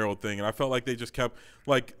was a Daryl thing. And I felt like they just kept,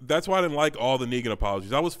 like, that's why I didn't like all the Negan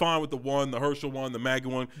apologies. I was fine with the Herschel one, the Maggie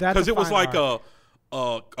one. Because it was like a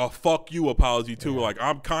fuck you apology, too. Yeah. Like,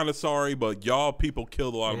 I'm kind of sorry, but y'all people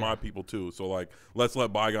killed a lot of my people, too. So, like, let's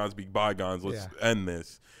let bygones be bygones. Let's end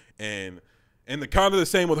this. And the kind of the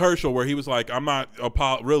same with Herschel where he was like, I'm not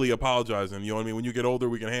really apologizing. You know what I mean? When you get older,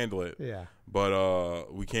 we can handle it. Yeah.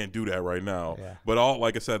 But we can't do that right now. Yeah. But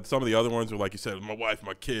like I said, some of the other ones were like you said, my wife,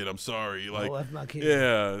 my kid, I'm sorry. Like, my wife, my kid.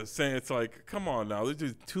 Yeah, saying it's like, come on now. There's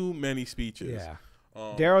just too many speeches. Yeah.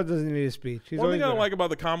 Daryl doesn't need a speech. One thing I don't like about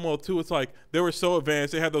the Commonwealth, too, it's like they were so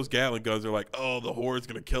advanced. They had those Gatling guns. They're like, oh, the Horde's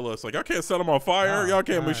going to kill us. Like, y'all can't set them on fire. Y'all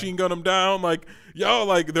can't machine gun them down. Like, y'all,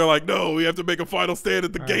 like, they're like, no, we have to make a final stand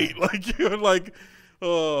at the gate. Like, you're like...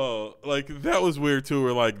 Oh, like that was weird too.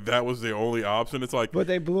 Or like that was the only option. It's like, but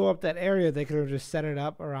they blew up that area. They could have just set it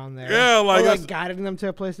up around there. Yeah, like guided them to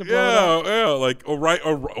a place to blow it up. Yeah, like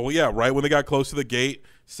right when they got close to the gate,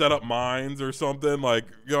 set up mines or something. Like,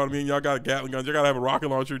 you know what I mean? Y'all got Gatling guns. You gotta have a rocket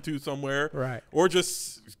launcher too somewhere, right? Or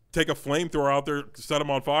just take a flamethrower out there, set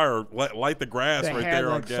them on fire, light the grass right there.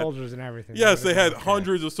 They had soldiers and everything. Yes, they had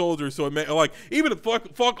hundreds of soldiers. So it made, like, even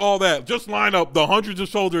fuck all that. Just line up the hundreds of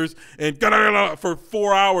soldiers and for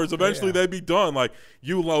 4 hours. Eventually they'd be done. Like,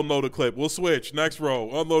 you unload a clip, we'll switch. Next row,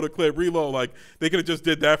 unload a clip, reload. Like, they could have just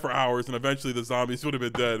did that for hours, and eventually the zombies would have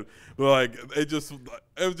been dead. But like, it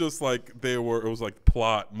was just like it was like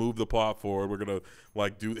plot, move the plot forward. We're gonna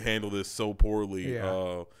like handle this so poorly.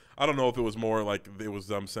 Yeah. I don't know if it was more like it was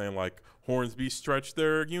them saying like Hornsby stretched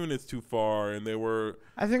their units too far, and they were.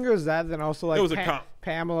 I think it was that. Then also like it was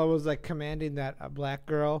Pamela was like commanding that black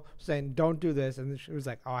girl saying, "Don't do this," and she was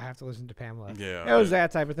like, "Oh, I have to listen to Pamela." Yeah, it was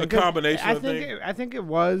that type of thing. A combination. I think it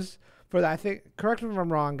was for that. I think. Correct me if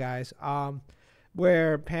I'm wrong, guys.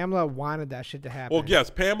 Where Pamela wanted that shit to happen. Well, yes,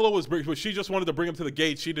 Pamela she just wanted to bring him to the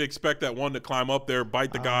gate. She didn't expect that one to climb up there,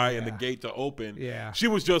 bite the guy, and the gate to open. Yeah. She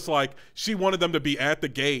was just like, she wanted them to be at the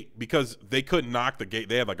gate because they couldn't knock the gate.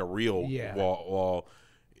 They had like a real wall.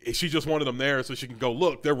 She just wanted them there so she can go,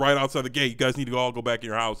 look, they're right outside the gate. You guys need to all go back in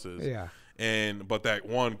your houses. Yeah. But that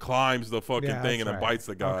one climbs the fucking thing and then bites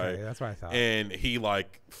the guy. Okay, that's what I thought. And he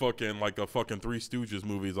like fucking like a fucking Three Stooges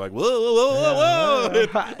movie. He's like, whoa, whoa, whoa,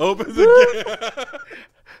 whoa. Opens the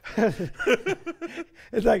gate.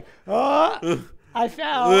 It's like, oh, I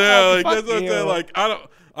fell. Yeah, like that's what I'm saying. Like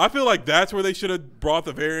I feel like that's where they should have brought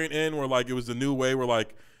the variant in, where like it was the new way, where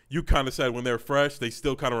like you kind of said when they're fresh, they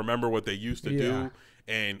still kind of remember what they used to do.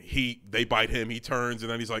 And they bite him, he turns,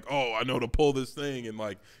 and then he's like, oh, I know to pull this thing and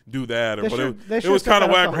like do that. It was kind of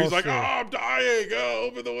whack where he's like, oh, I'm dying. Oh,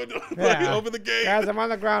 open the window. Like, open the gate. Guys, I'm on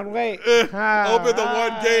the ground. Wait. Open the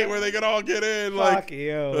one gate where they can all get in. Fuck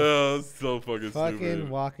you. Oh, it's so fucking stupid.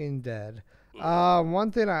 Walking Dead.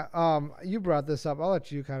 One thing you brought this up. I'll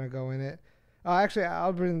let you kind of go in it. Actually,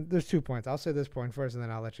 there's 2 points. I'll say this point first, and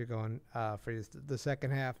then I'll let you go in for the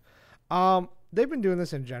second half. They've been doing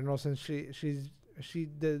this in general since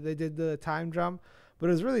they did the time jump, but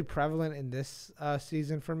it was really prevalent in this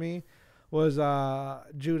season for me was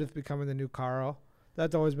Judith becoming the new Carl.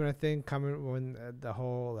 That's always been a thing coming when the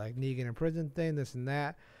whole like Negan in prison thing, this and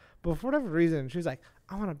that. But for whatever reason, she's like,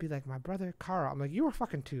 I want to be like my brother Carl. I'm like, you were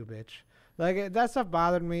fucking too, bitch. Like that stuff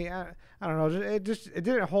bothered me. I don't know. It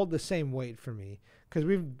didn't hold the same weight for me because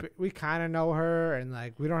we kind of know her and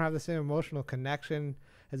like we don't have the same emotional connection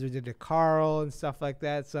as we did to Carl and stuff like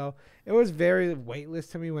that. So it was very weightless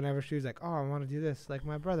to me whenever she was like, oh, I want to do this like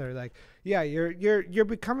my brother. Like, yeah, you're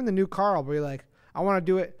becoming the new Carl, but you're like, I want to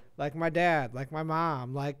do it like my dad, like my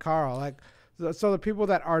mom, like Carl, like. So the people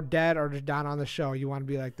that are dead or just down on the show, you want to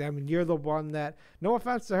be like them, and you're the one that. No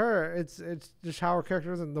offense to her, it's just how her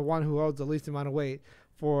character is, and the one who holds the least amount of weight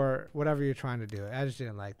for whatever you're trying to do. I just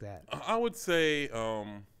didn't like that. I would say,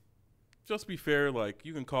 just be fair. Like,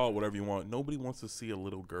 you can call it whatever you want. Nobody wants to see a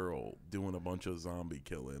little girl doing a bunch of zombie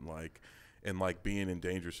killing, and being in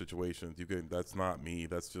dangerous situations. That's not me.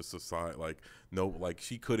 That's just society.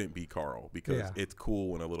 She couldn't be Carl because it's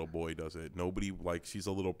cool when a little boy does it. Nobody, she's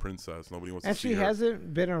a little princess. Nobody wants to see her. And she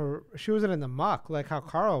hasn't been she wasn't in the muck like how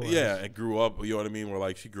Carl was. Yeah, and grew up, you know what I mean?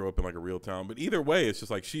 Where she grew up in a real town. But either way, it's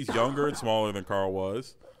just she's younger and smaller than Carl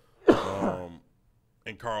was.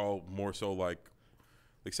 And Carl more so like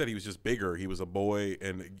I said, he was just bigger. He was a boy,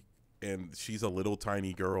 and she's a little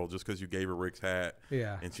tiny girl just because you gave her Rick's hat.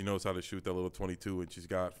 Yeah. And she knows how to shoot that little 22, and she's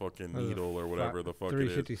got fucking needle or whatever the fuck it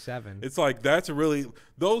is. 357. It's that's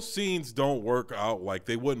those scenes don't work out.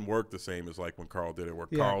 They wouldn't work the same as when Carl did it, where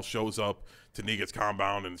Carl shows up to Negan's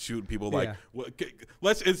compound and shooting people.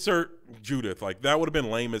 Let's insert Judith. That would have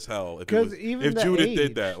been lame as hell if Judith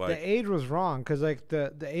did that. The age was wrong because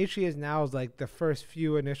the age she is now is the first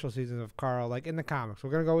few initial seasons of Carl, in the comics. We're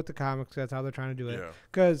gonna go with the comics. That's how they're trying to do it.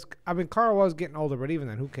 Because Carl was getting older, but even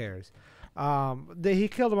then, who cares? He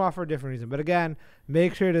killed him off for a different reason. But again,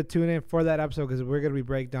 make sure to tune in for that episode because we're gonna be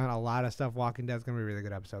breaking down a lot of stuff. Walking Dead's gonna be a really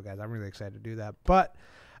good episode, guys. I'm really excited to do that. But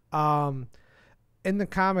in the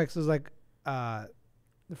comics, it's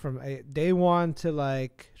from day one to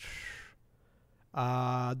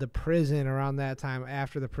the prison around that time.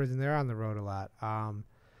 After the prison, they're on the road a lot.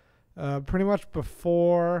 Pretty much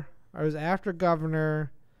before, or it was after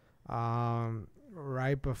Governor,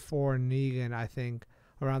 right before Negan, I think,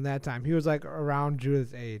 around that time. He was around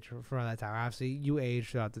Judith's age for that time. Obviously, you aged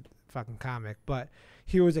throughout the fucking comic, but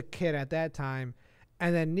he was a kid at that time.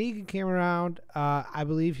 And then Negan came around, I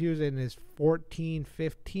believe he was in his 14,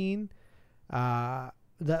 15.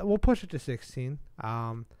 We'll push it to 16.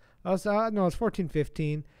 It's 14,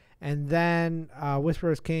 15. And then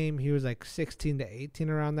Whisperers came. He was 16 to 18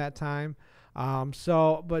 around that time.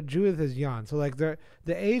 But Judith is young. So the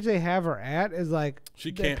age they have her at is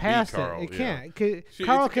she can't past be Carl. It can't.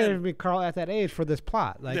 Carl can't even be Carl at that age for this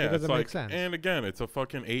plot. It doesn't make sense. And again, it's a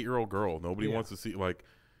fucking 8-year-old girl. Nobody wants to see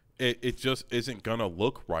it just isn't gonna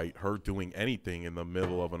look right. Her doing anything in the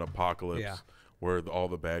middle of an apocalypse. Where all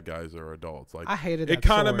the bad guys are adults. I hated that. It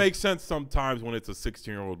kind of makes sense sometimes when it's a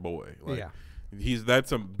 16-year-old boy.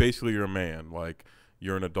 That's basically your man.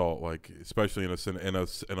 You're an adult. Especially in a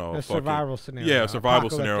survival scenario. Yeah, a survival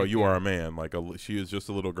scenario. You are a man. She is just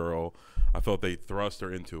a little girl. I felt they thrust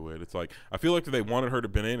her into it. It's I feel if they wanted her to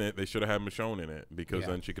been in it, they should have had Michonne in it because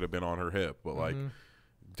then she could have been on her hip. But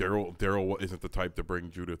Daryl isn't the type to bring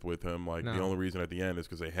Judith with him. The only reason at the end is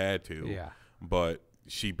because they had to. Yeah. But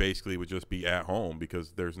she basically would just be at home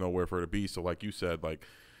because there's nowhere for her to be. So like you said,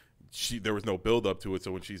 there was no build up to it.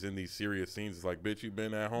 So when she's in these serious scenes, it's bitch, you've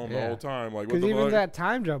been at home the whole time. What the fuck? Even that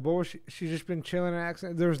time jump, she's just been chilling in an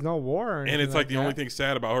accident. There's no war. And it's the only thing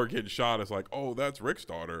sad about her getting shot is oh, that's Rick's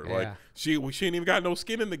daughter. Yeah. She ain't even got no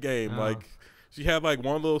skin in the game. Oh. She had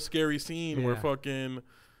one little scary scene where fucking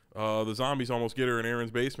the zombies almost get her in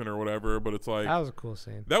Aaron's basement or whatever, but it's that was a cool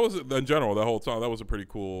scene. That was, in general, the whole time, that was a pretty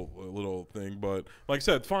cool little thing. But like I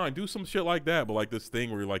said, fine, do some shit like that. But this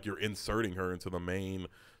thing where you're inserting her into the main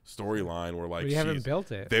storyline where you haven't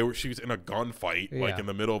built it. She was in a gunfight in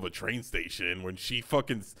the middle of a train station when she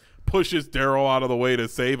fucking pushes Daryl out of the way to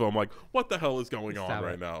save him. What the hell is going on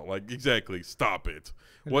right now? Exactly, stop it.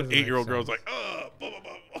 What 8-year-old girl's blah, blah, blah.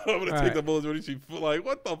 I'm gonna take the bullets. What is she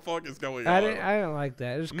what the fuck is going on? I didn't like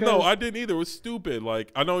that. No, I didn't either. It was stupid.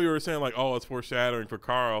 I know you were saying oh, it's foreshadowing for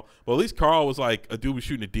Carl, but at least Carl was a dude was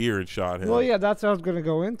shooting a deer and shot him. Well, yeah, that's what I was gonna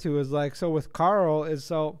go into. Is so with Carl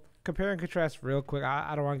compare and contrast real quick.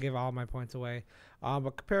 I don't want to give all my points away,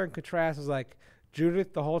 but compare and contrast is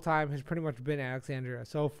Judith the whole time has pretty much been Alexandria.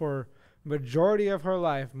 So for majority of her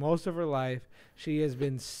life, most of her life, she has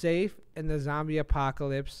been safe in the zombie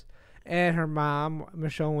apocalypse, and her mom,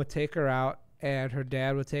 Michonne, would take her out, and her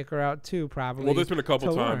dad would take her out too, probably. Well, there's been a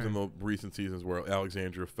couple times in the recent seasons where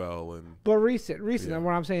Alexandria fell. But recent. And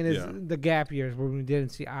what I'm saying is the gap years where we didn't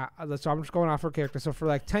see. So I'm just going off her character. So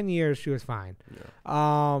for 10 years, she was fine.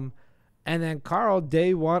 Yeah. And then Carl,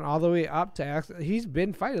 day one, all the way up to Alex, he's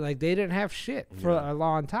been fighting. They didn't have shit for a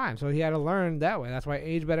long time. So he had to learn that way. That's why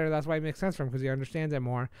age better. That's why it makes sense for him because he understands that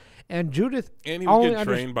more. And Judith. And he was getting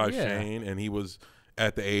trained by Shane, and he was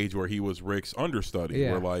at the age where he was Rick's understudy.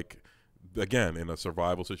 Yeah. Where, again, in a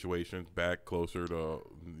survival situation, back closer to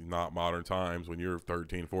not modern times when you're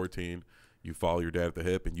 13, 14, you follow your dad at the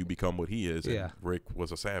hip and you become what he is. Yeah. And Rick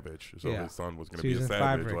was a savage, so his son was going to be a Season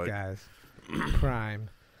savage. 5 Rick, like, guys. Crime.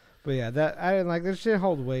 But yeah, that I didn't like. This didn't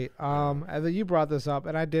hold weight. And then you brought this up,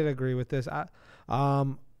 and I did agree with this.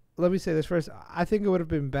 Let me say this first. I think it would have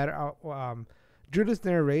been better. Judith's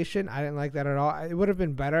narration, I didn't like that at all. It would have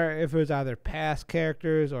been better if it was either past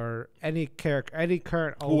characters or any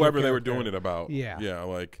current whoever they were doing it about. Yeah. Yeah,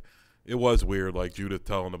 like, it was weird, like, Judith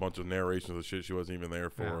telling a bunch of narrations of shit she wasn't even there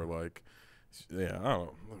for. Yeah. Like, yeah, I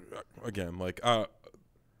don't know. Again, like,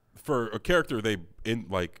 for a character they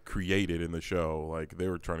created in the show, like, they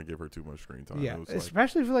were trying to give her too much screen time. Yeah, it was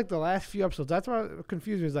especially for like the last few episodes. That's what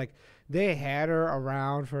confused me. Is like they had her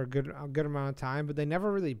around for a good amount of time, but they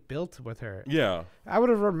never really built with her. Yeah, I would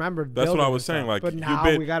have remembered. That's what I was saying. Like, but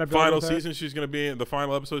now we got to build final with her. season. She's gonna be in the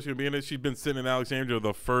final episode. She's gonna be in it. She's been sitting in Alexandria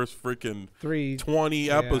the first freaking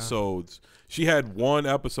 20 episodes. She had one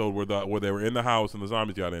episode where they were in the house and the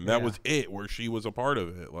zombies got in. That was it, where she was a part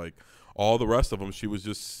of it. Like, all the rest of them, she was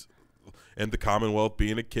just in the Commonwealth,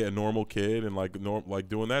 being a normal kid, and like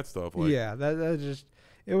doing that stuff. Like, yeah, that just,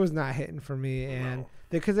 it was not hitting for me, and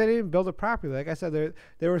because they didn't build it properly. Like I said,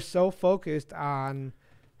 they were so focused on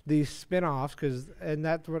these spin-offs, and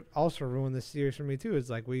that's what also ruined the series for me too. Is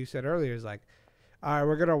like what you said earlier. Is like, all right,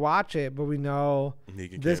 we're gonna watch it, but we know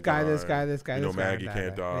this guy. We know Maggie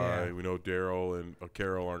can't die. Yeah. We know Daryl and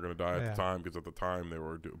Carol aren't gonna die at the time, because at the time they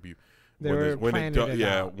were when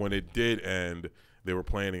it did end, they were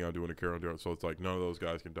planning on doing a Carol and Daryl. So it's like, none of those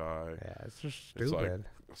guys can die. Yeah, it's just stupid.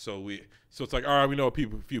 So it's like, all right, we know a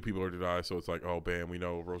few people are to die. So it's like, oh, bam, we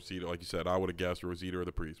know Rosita. Like you said, I would have guessed Rosita or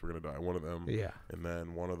the priest were gonna die. One of them. Yeah. And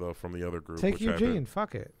then one of the from the other group. Take Eugene.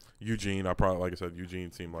 Fuck it. Eugene. Like I said,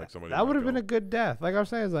 Eugene seemed like somebody that would have been a good death. Like I'm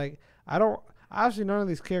saying, is like, obviously none of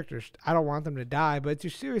these characters, I don't want them to die, but it's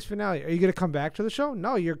your series finale. Are you going to come back to the show?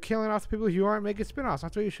 No, you're killing off the people who aren't making spinoffs.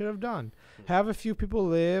 That's what you should have done. Have a few people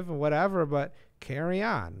live and whatever, but carry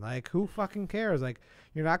on. Like, who fucking cares? Like,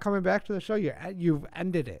 you're not coming back to the show. You've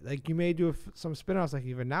ended it. Like, you may do some spinoffs like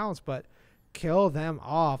you've announced, but kill them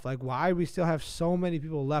off. Like, why do we still have so many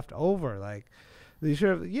people left over? Like, they should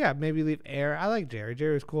have, maybe leave Air. I like Jerry.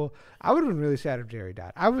 Jerry was cool. I would have been really sad if Jerry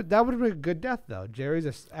died. That would have been a good death, though.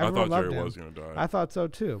 Everyone I thought loved Jerry him. was going to die. I thought so,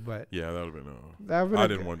 too. But yeah, that would have been I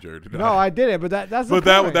didn't want Jerry to die. No, I didn't, but that's But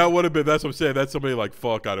that would have been, that's what I'm saying. That's somebody like,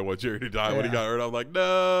 fuck, I didn't want Jerry to die when he got hurt. I'm like,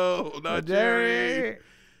 no, not Jerry.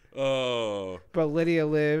 Oh. But Lydia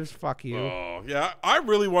lives. Fuck you. Oh, yeah. I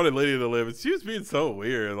really wanted Lydia to live. And she was being so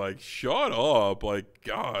weird. Like, shut up. Like,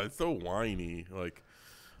 God, it's so whiny. Like,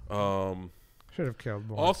 should have killed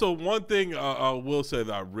more. Also, one thing I will say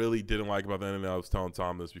that I really didn't like about the end, and I was telling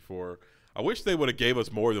Tom this before, I wish they would have gave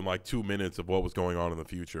us more than like 2 minutes of what was going on in the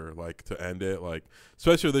future, like, to end it. Like,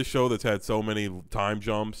 especially this show that's had so many time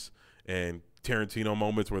jumps and Tarantino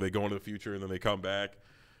moments where they go into the future and then they come back.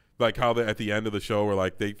 Like how they at the end of the show where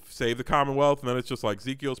like they save the Commonwealth and then it's just like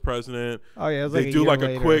Ezekiel's president. Oh yeah, they do like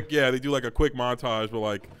a quick montage where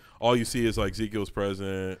like all you see is like Ezekiel's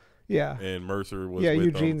president. Yeah. And Mercer was with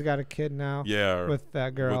Eugene's got a kid now. Yeah. With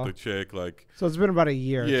that girl. With the chick. Like, so it's been about a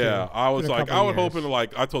year. Yeah. I was like, I was hoping to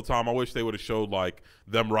like, I told Tom, I wish they would have showed like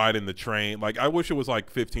them riding the train. Like, I wish it was like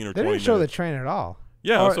 15 or 20 minutes. They didn't show the train at all.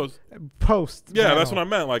 Yeah. So post. Yeah, that's what I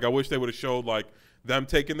meant. Like, I wish they would have showed like them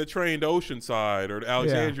taking the train to Oceanside or to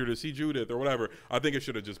Alexandria to see Judith or whatever. I think it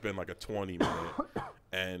should have just been like a 20-minute.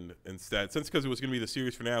 And instead, because it was going to be the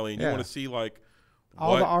series finale and you want to see like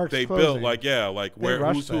all the arcs they closing. built, like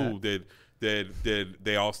who's who did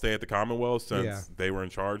they all stay at the Commonwealth since they were in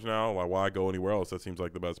charge now? Like, why go anywhere else? That seems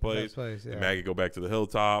like the best place. Did Maggie go back to the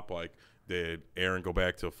hilltop? Like, did Aaron go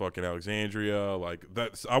back to fucking Alexandria? Like,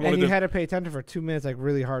 that's I wanted. And you had to pay attention for 2 minutes, like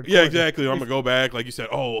really hard. Yeah, exactly. I'm gonna go back, like you said.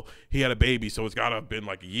 Oh, he had a baby, so it's gotta have been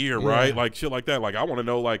like a year, right? Like shit like that. Like, I want to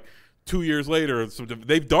know like 2 years later. So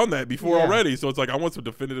they've done that before already, so it's like I want some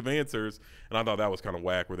definitive answers. And I thought that was kind of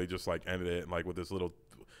whack, where they just like ended it like with this little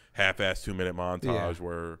half-assed 2-minute montage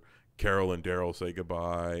where Carol and Daryl say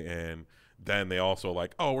goodbye, and then they also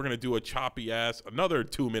like, oh, we're gonna do a choppy ass another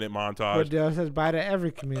 2-minute montage. But Daryl says bye to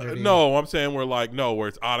every community. No, I'm saying where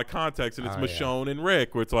it's out of context and it's Michonne and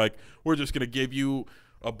Rick, where it's like we're just gonna give you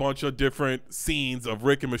a bunch of different scenes of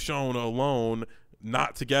Rick and Michonne alone,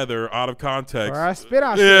 not together, out of context. For our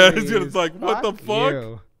spin-off series. It's like what the fuck?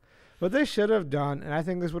 You. What they should have done, and I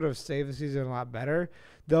think this would have saved the season a lot better,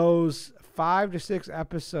 those 5 to 6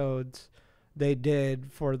 episodes they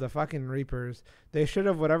did for the fucking Reapers, they should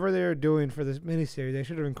have, whatever they were doing for this miniseries, they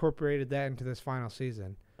should have incorporated that into this final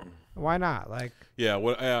season. Why not? Like, yeah,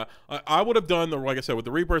 I would have done like I said, with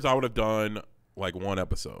the Reapers, I would have done like one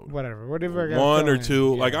episode, whatever, one or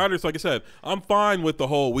two. Like I said, I'm fine with the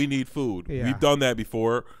whole we need food. We've done that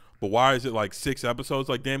before, But why is it like 6 episodes?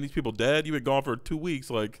 Like, damn, these people dead? You've been gone for 2 weeks.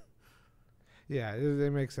 Like, yeah,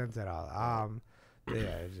 it makes sense at all. Yeah,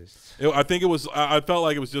 it just. I think it was. I felt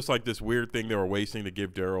like it was just like this weird thing they were wasting to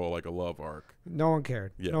give Daryl like a love arc. No one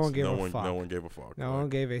cared. Yes, no one gave a fuck. No one gave a fuck. No one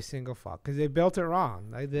gave a single fuck because they built it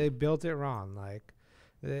wrong. Like they built it wrong. Like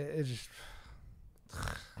it just.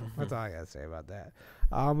 That's all I gotta say about that.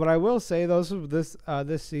 But I will say this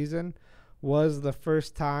season was the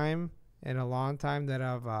first time in a long time that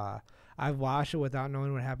I've watched it without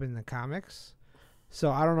knowing what happened in the comics.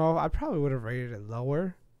 So I don't know. I probably would have rated it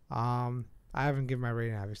lower. I haven't given my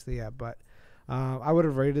rating obviously yet, but I would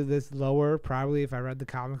have rated this lower probably if I read the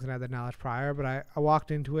comics and had the knowledge prior. But I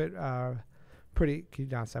walked into it pretty. Keep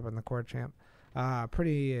down step on the court, champ.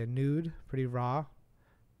 Pretty nude, pretty raw,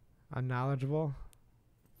 unknowledgeable.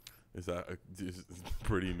 Is that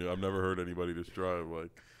pretty new? I've never heard anybody describe like,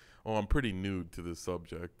 oh, I'm pretty nude to this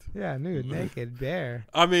subject. Yeah, nude, naked, bare.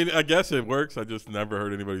 I mean, I guess it works. I just never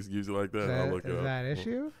heard anybody use it like that. I'll look it up. Is that an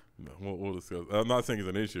issue? No, we'll discuss. I'm not saying it's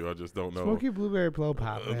an issue. I just don't know. Smoky blueberry blow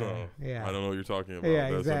pop. No, yeah, I don't know what you're talking about.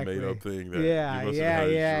 Yeah, That's exactly. a made up thing. That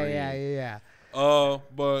Yeah.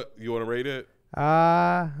 But you want to rate it?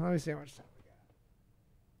 Let me see how much time we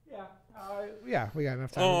got. Yeah, we got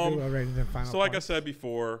enough time to do our ratings and final. So, like points. I said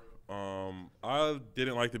before, I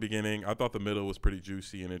didn't like the beginning. I thought the middle was pretty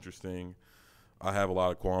juicy and interesting. I have a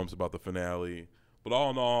lot of qualms about the finale, but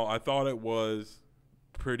all in all, I thought it was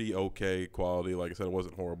pretty okay quality. Like I said, it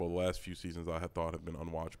wasn't horrible. The last few seasons I had thought had been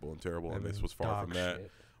unwatchable and terrible, and this was far from that.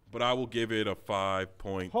 Shit. But I will give it a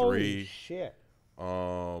 5.3. Holy shit!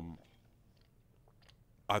 I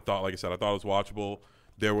thought, like I said, I thought it was watchable.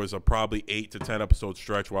 There was a probably 8 to 10 episode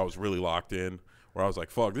stretch where I was really locked in, where I was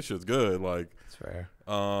like, "Fuck, this shit's good." Like, that's fair.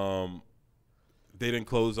 They didn't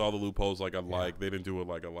close all the loopholes like I'd like. They didn't do it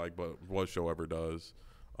like I like, but what show ever does.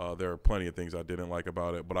 There are plenty of things I didn't like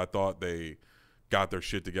about it, but I thought they got their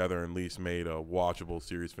shit together and at least made a watchable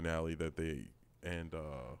series finale that they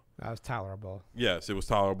that was tolerable. Yes, it was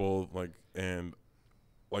tolerable. Like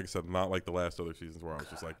I said, not like the last other seasons where I was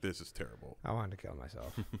just like, this is terrible. I wanted to kill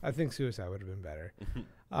myself. I think suicide would have been better.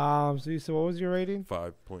 So what was your rating?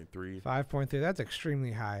 5.3. 5.3. That's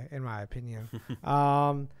extremely high in my opinion.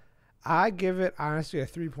 I give it honestly a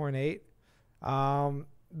 3.8.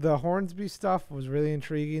 The Hornsby stuff was really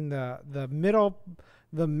intriguing. The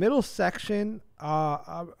middle section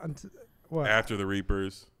what? After the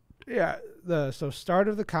Reapers. Yeah, so start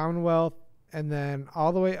of the Commonwealth and then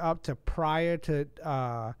all the way up to prior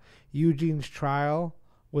to Eugene's trial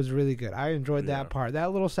was really good. I enjoyed that part.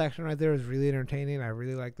 That little section right there was really entertaining. I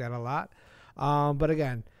really liked that a lot. But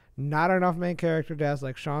again, not enough main character deaths,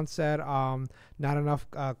 like Sean said. Not enough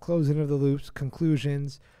closing of the loops,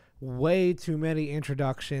 conclusions. Way too many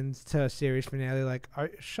introductions to a series finale. Like,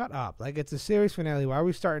 shut up. Like, it's a series finale. Why are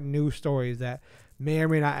we starting new stories that may or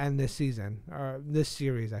may not end this season? Or this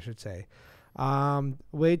series, I should say.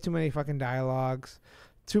 Way too many fucking dialogues.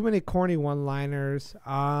 Too many corny one-liners.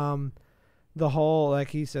 The whole, like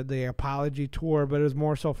he said, the apology tour, but it was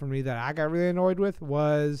more so for me that I got really annoyed with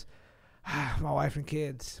was my wife and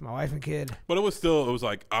kids. My wife and kid. But it was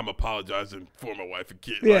like, I'm apologizing for my wife and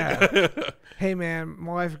kid. Yeah. Like, hey man,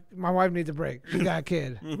 my wife needs a break. She got a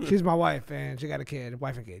kid. She's my wife and she got a kid.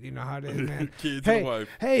 Wife and kid. You know how it is, man. Kids hey, and wife.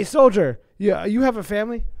 Hey, soldier. Yeah, you have a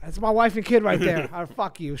family? That's my wife and kid right there.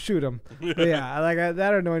 Fuck you. Shoot him. But yeah,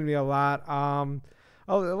 that annoyed me a lot.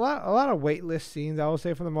 A lot of waitlist scenes, I will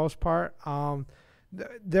say, for the most part.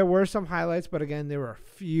 There were some highlights, but again, there were a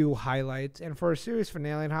few highlights. And for a series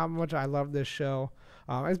finale and how much I love this show,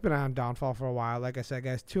 it's been on downfall for a while. Like I said,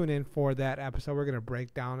 guys, tune in for that episode. We're going to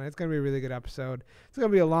break down. It's going to be a really good episode. It's going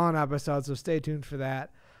to be a long episode, so stay tuned for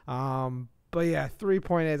that. But yeah,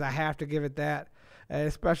 3.8, I have to give it that.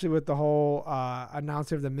 Especially with the whole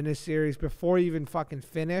announcement of the miniseries before you even fucking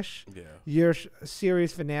finish. Yeah. Your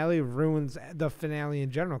series finale ruins the finale in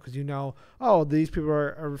general because you know, oh, these people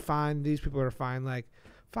are fine. These people are fine. Like,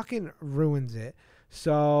 fucking ruins it.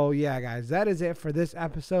 So, yeah, guys, that is it for this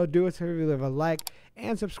episode. Do us a favor, leave a like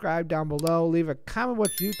and subscribe down below. Leave a comment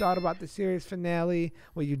what you thought about the series finale,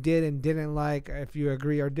 what you did and didn't like, if you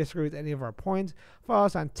agree or disagree with any of our points. Follow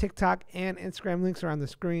us on TikTok and Instagram. Links are on the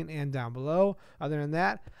screen and down below. Other than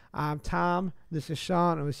that, I'm Tom. This is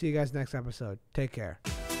Sean, and we'll see you guys next episode. Take care.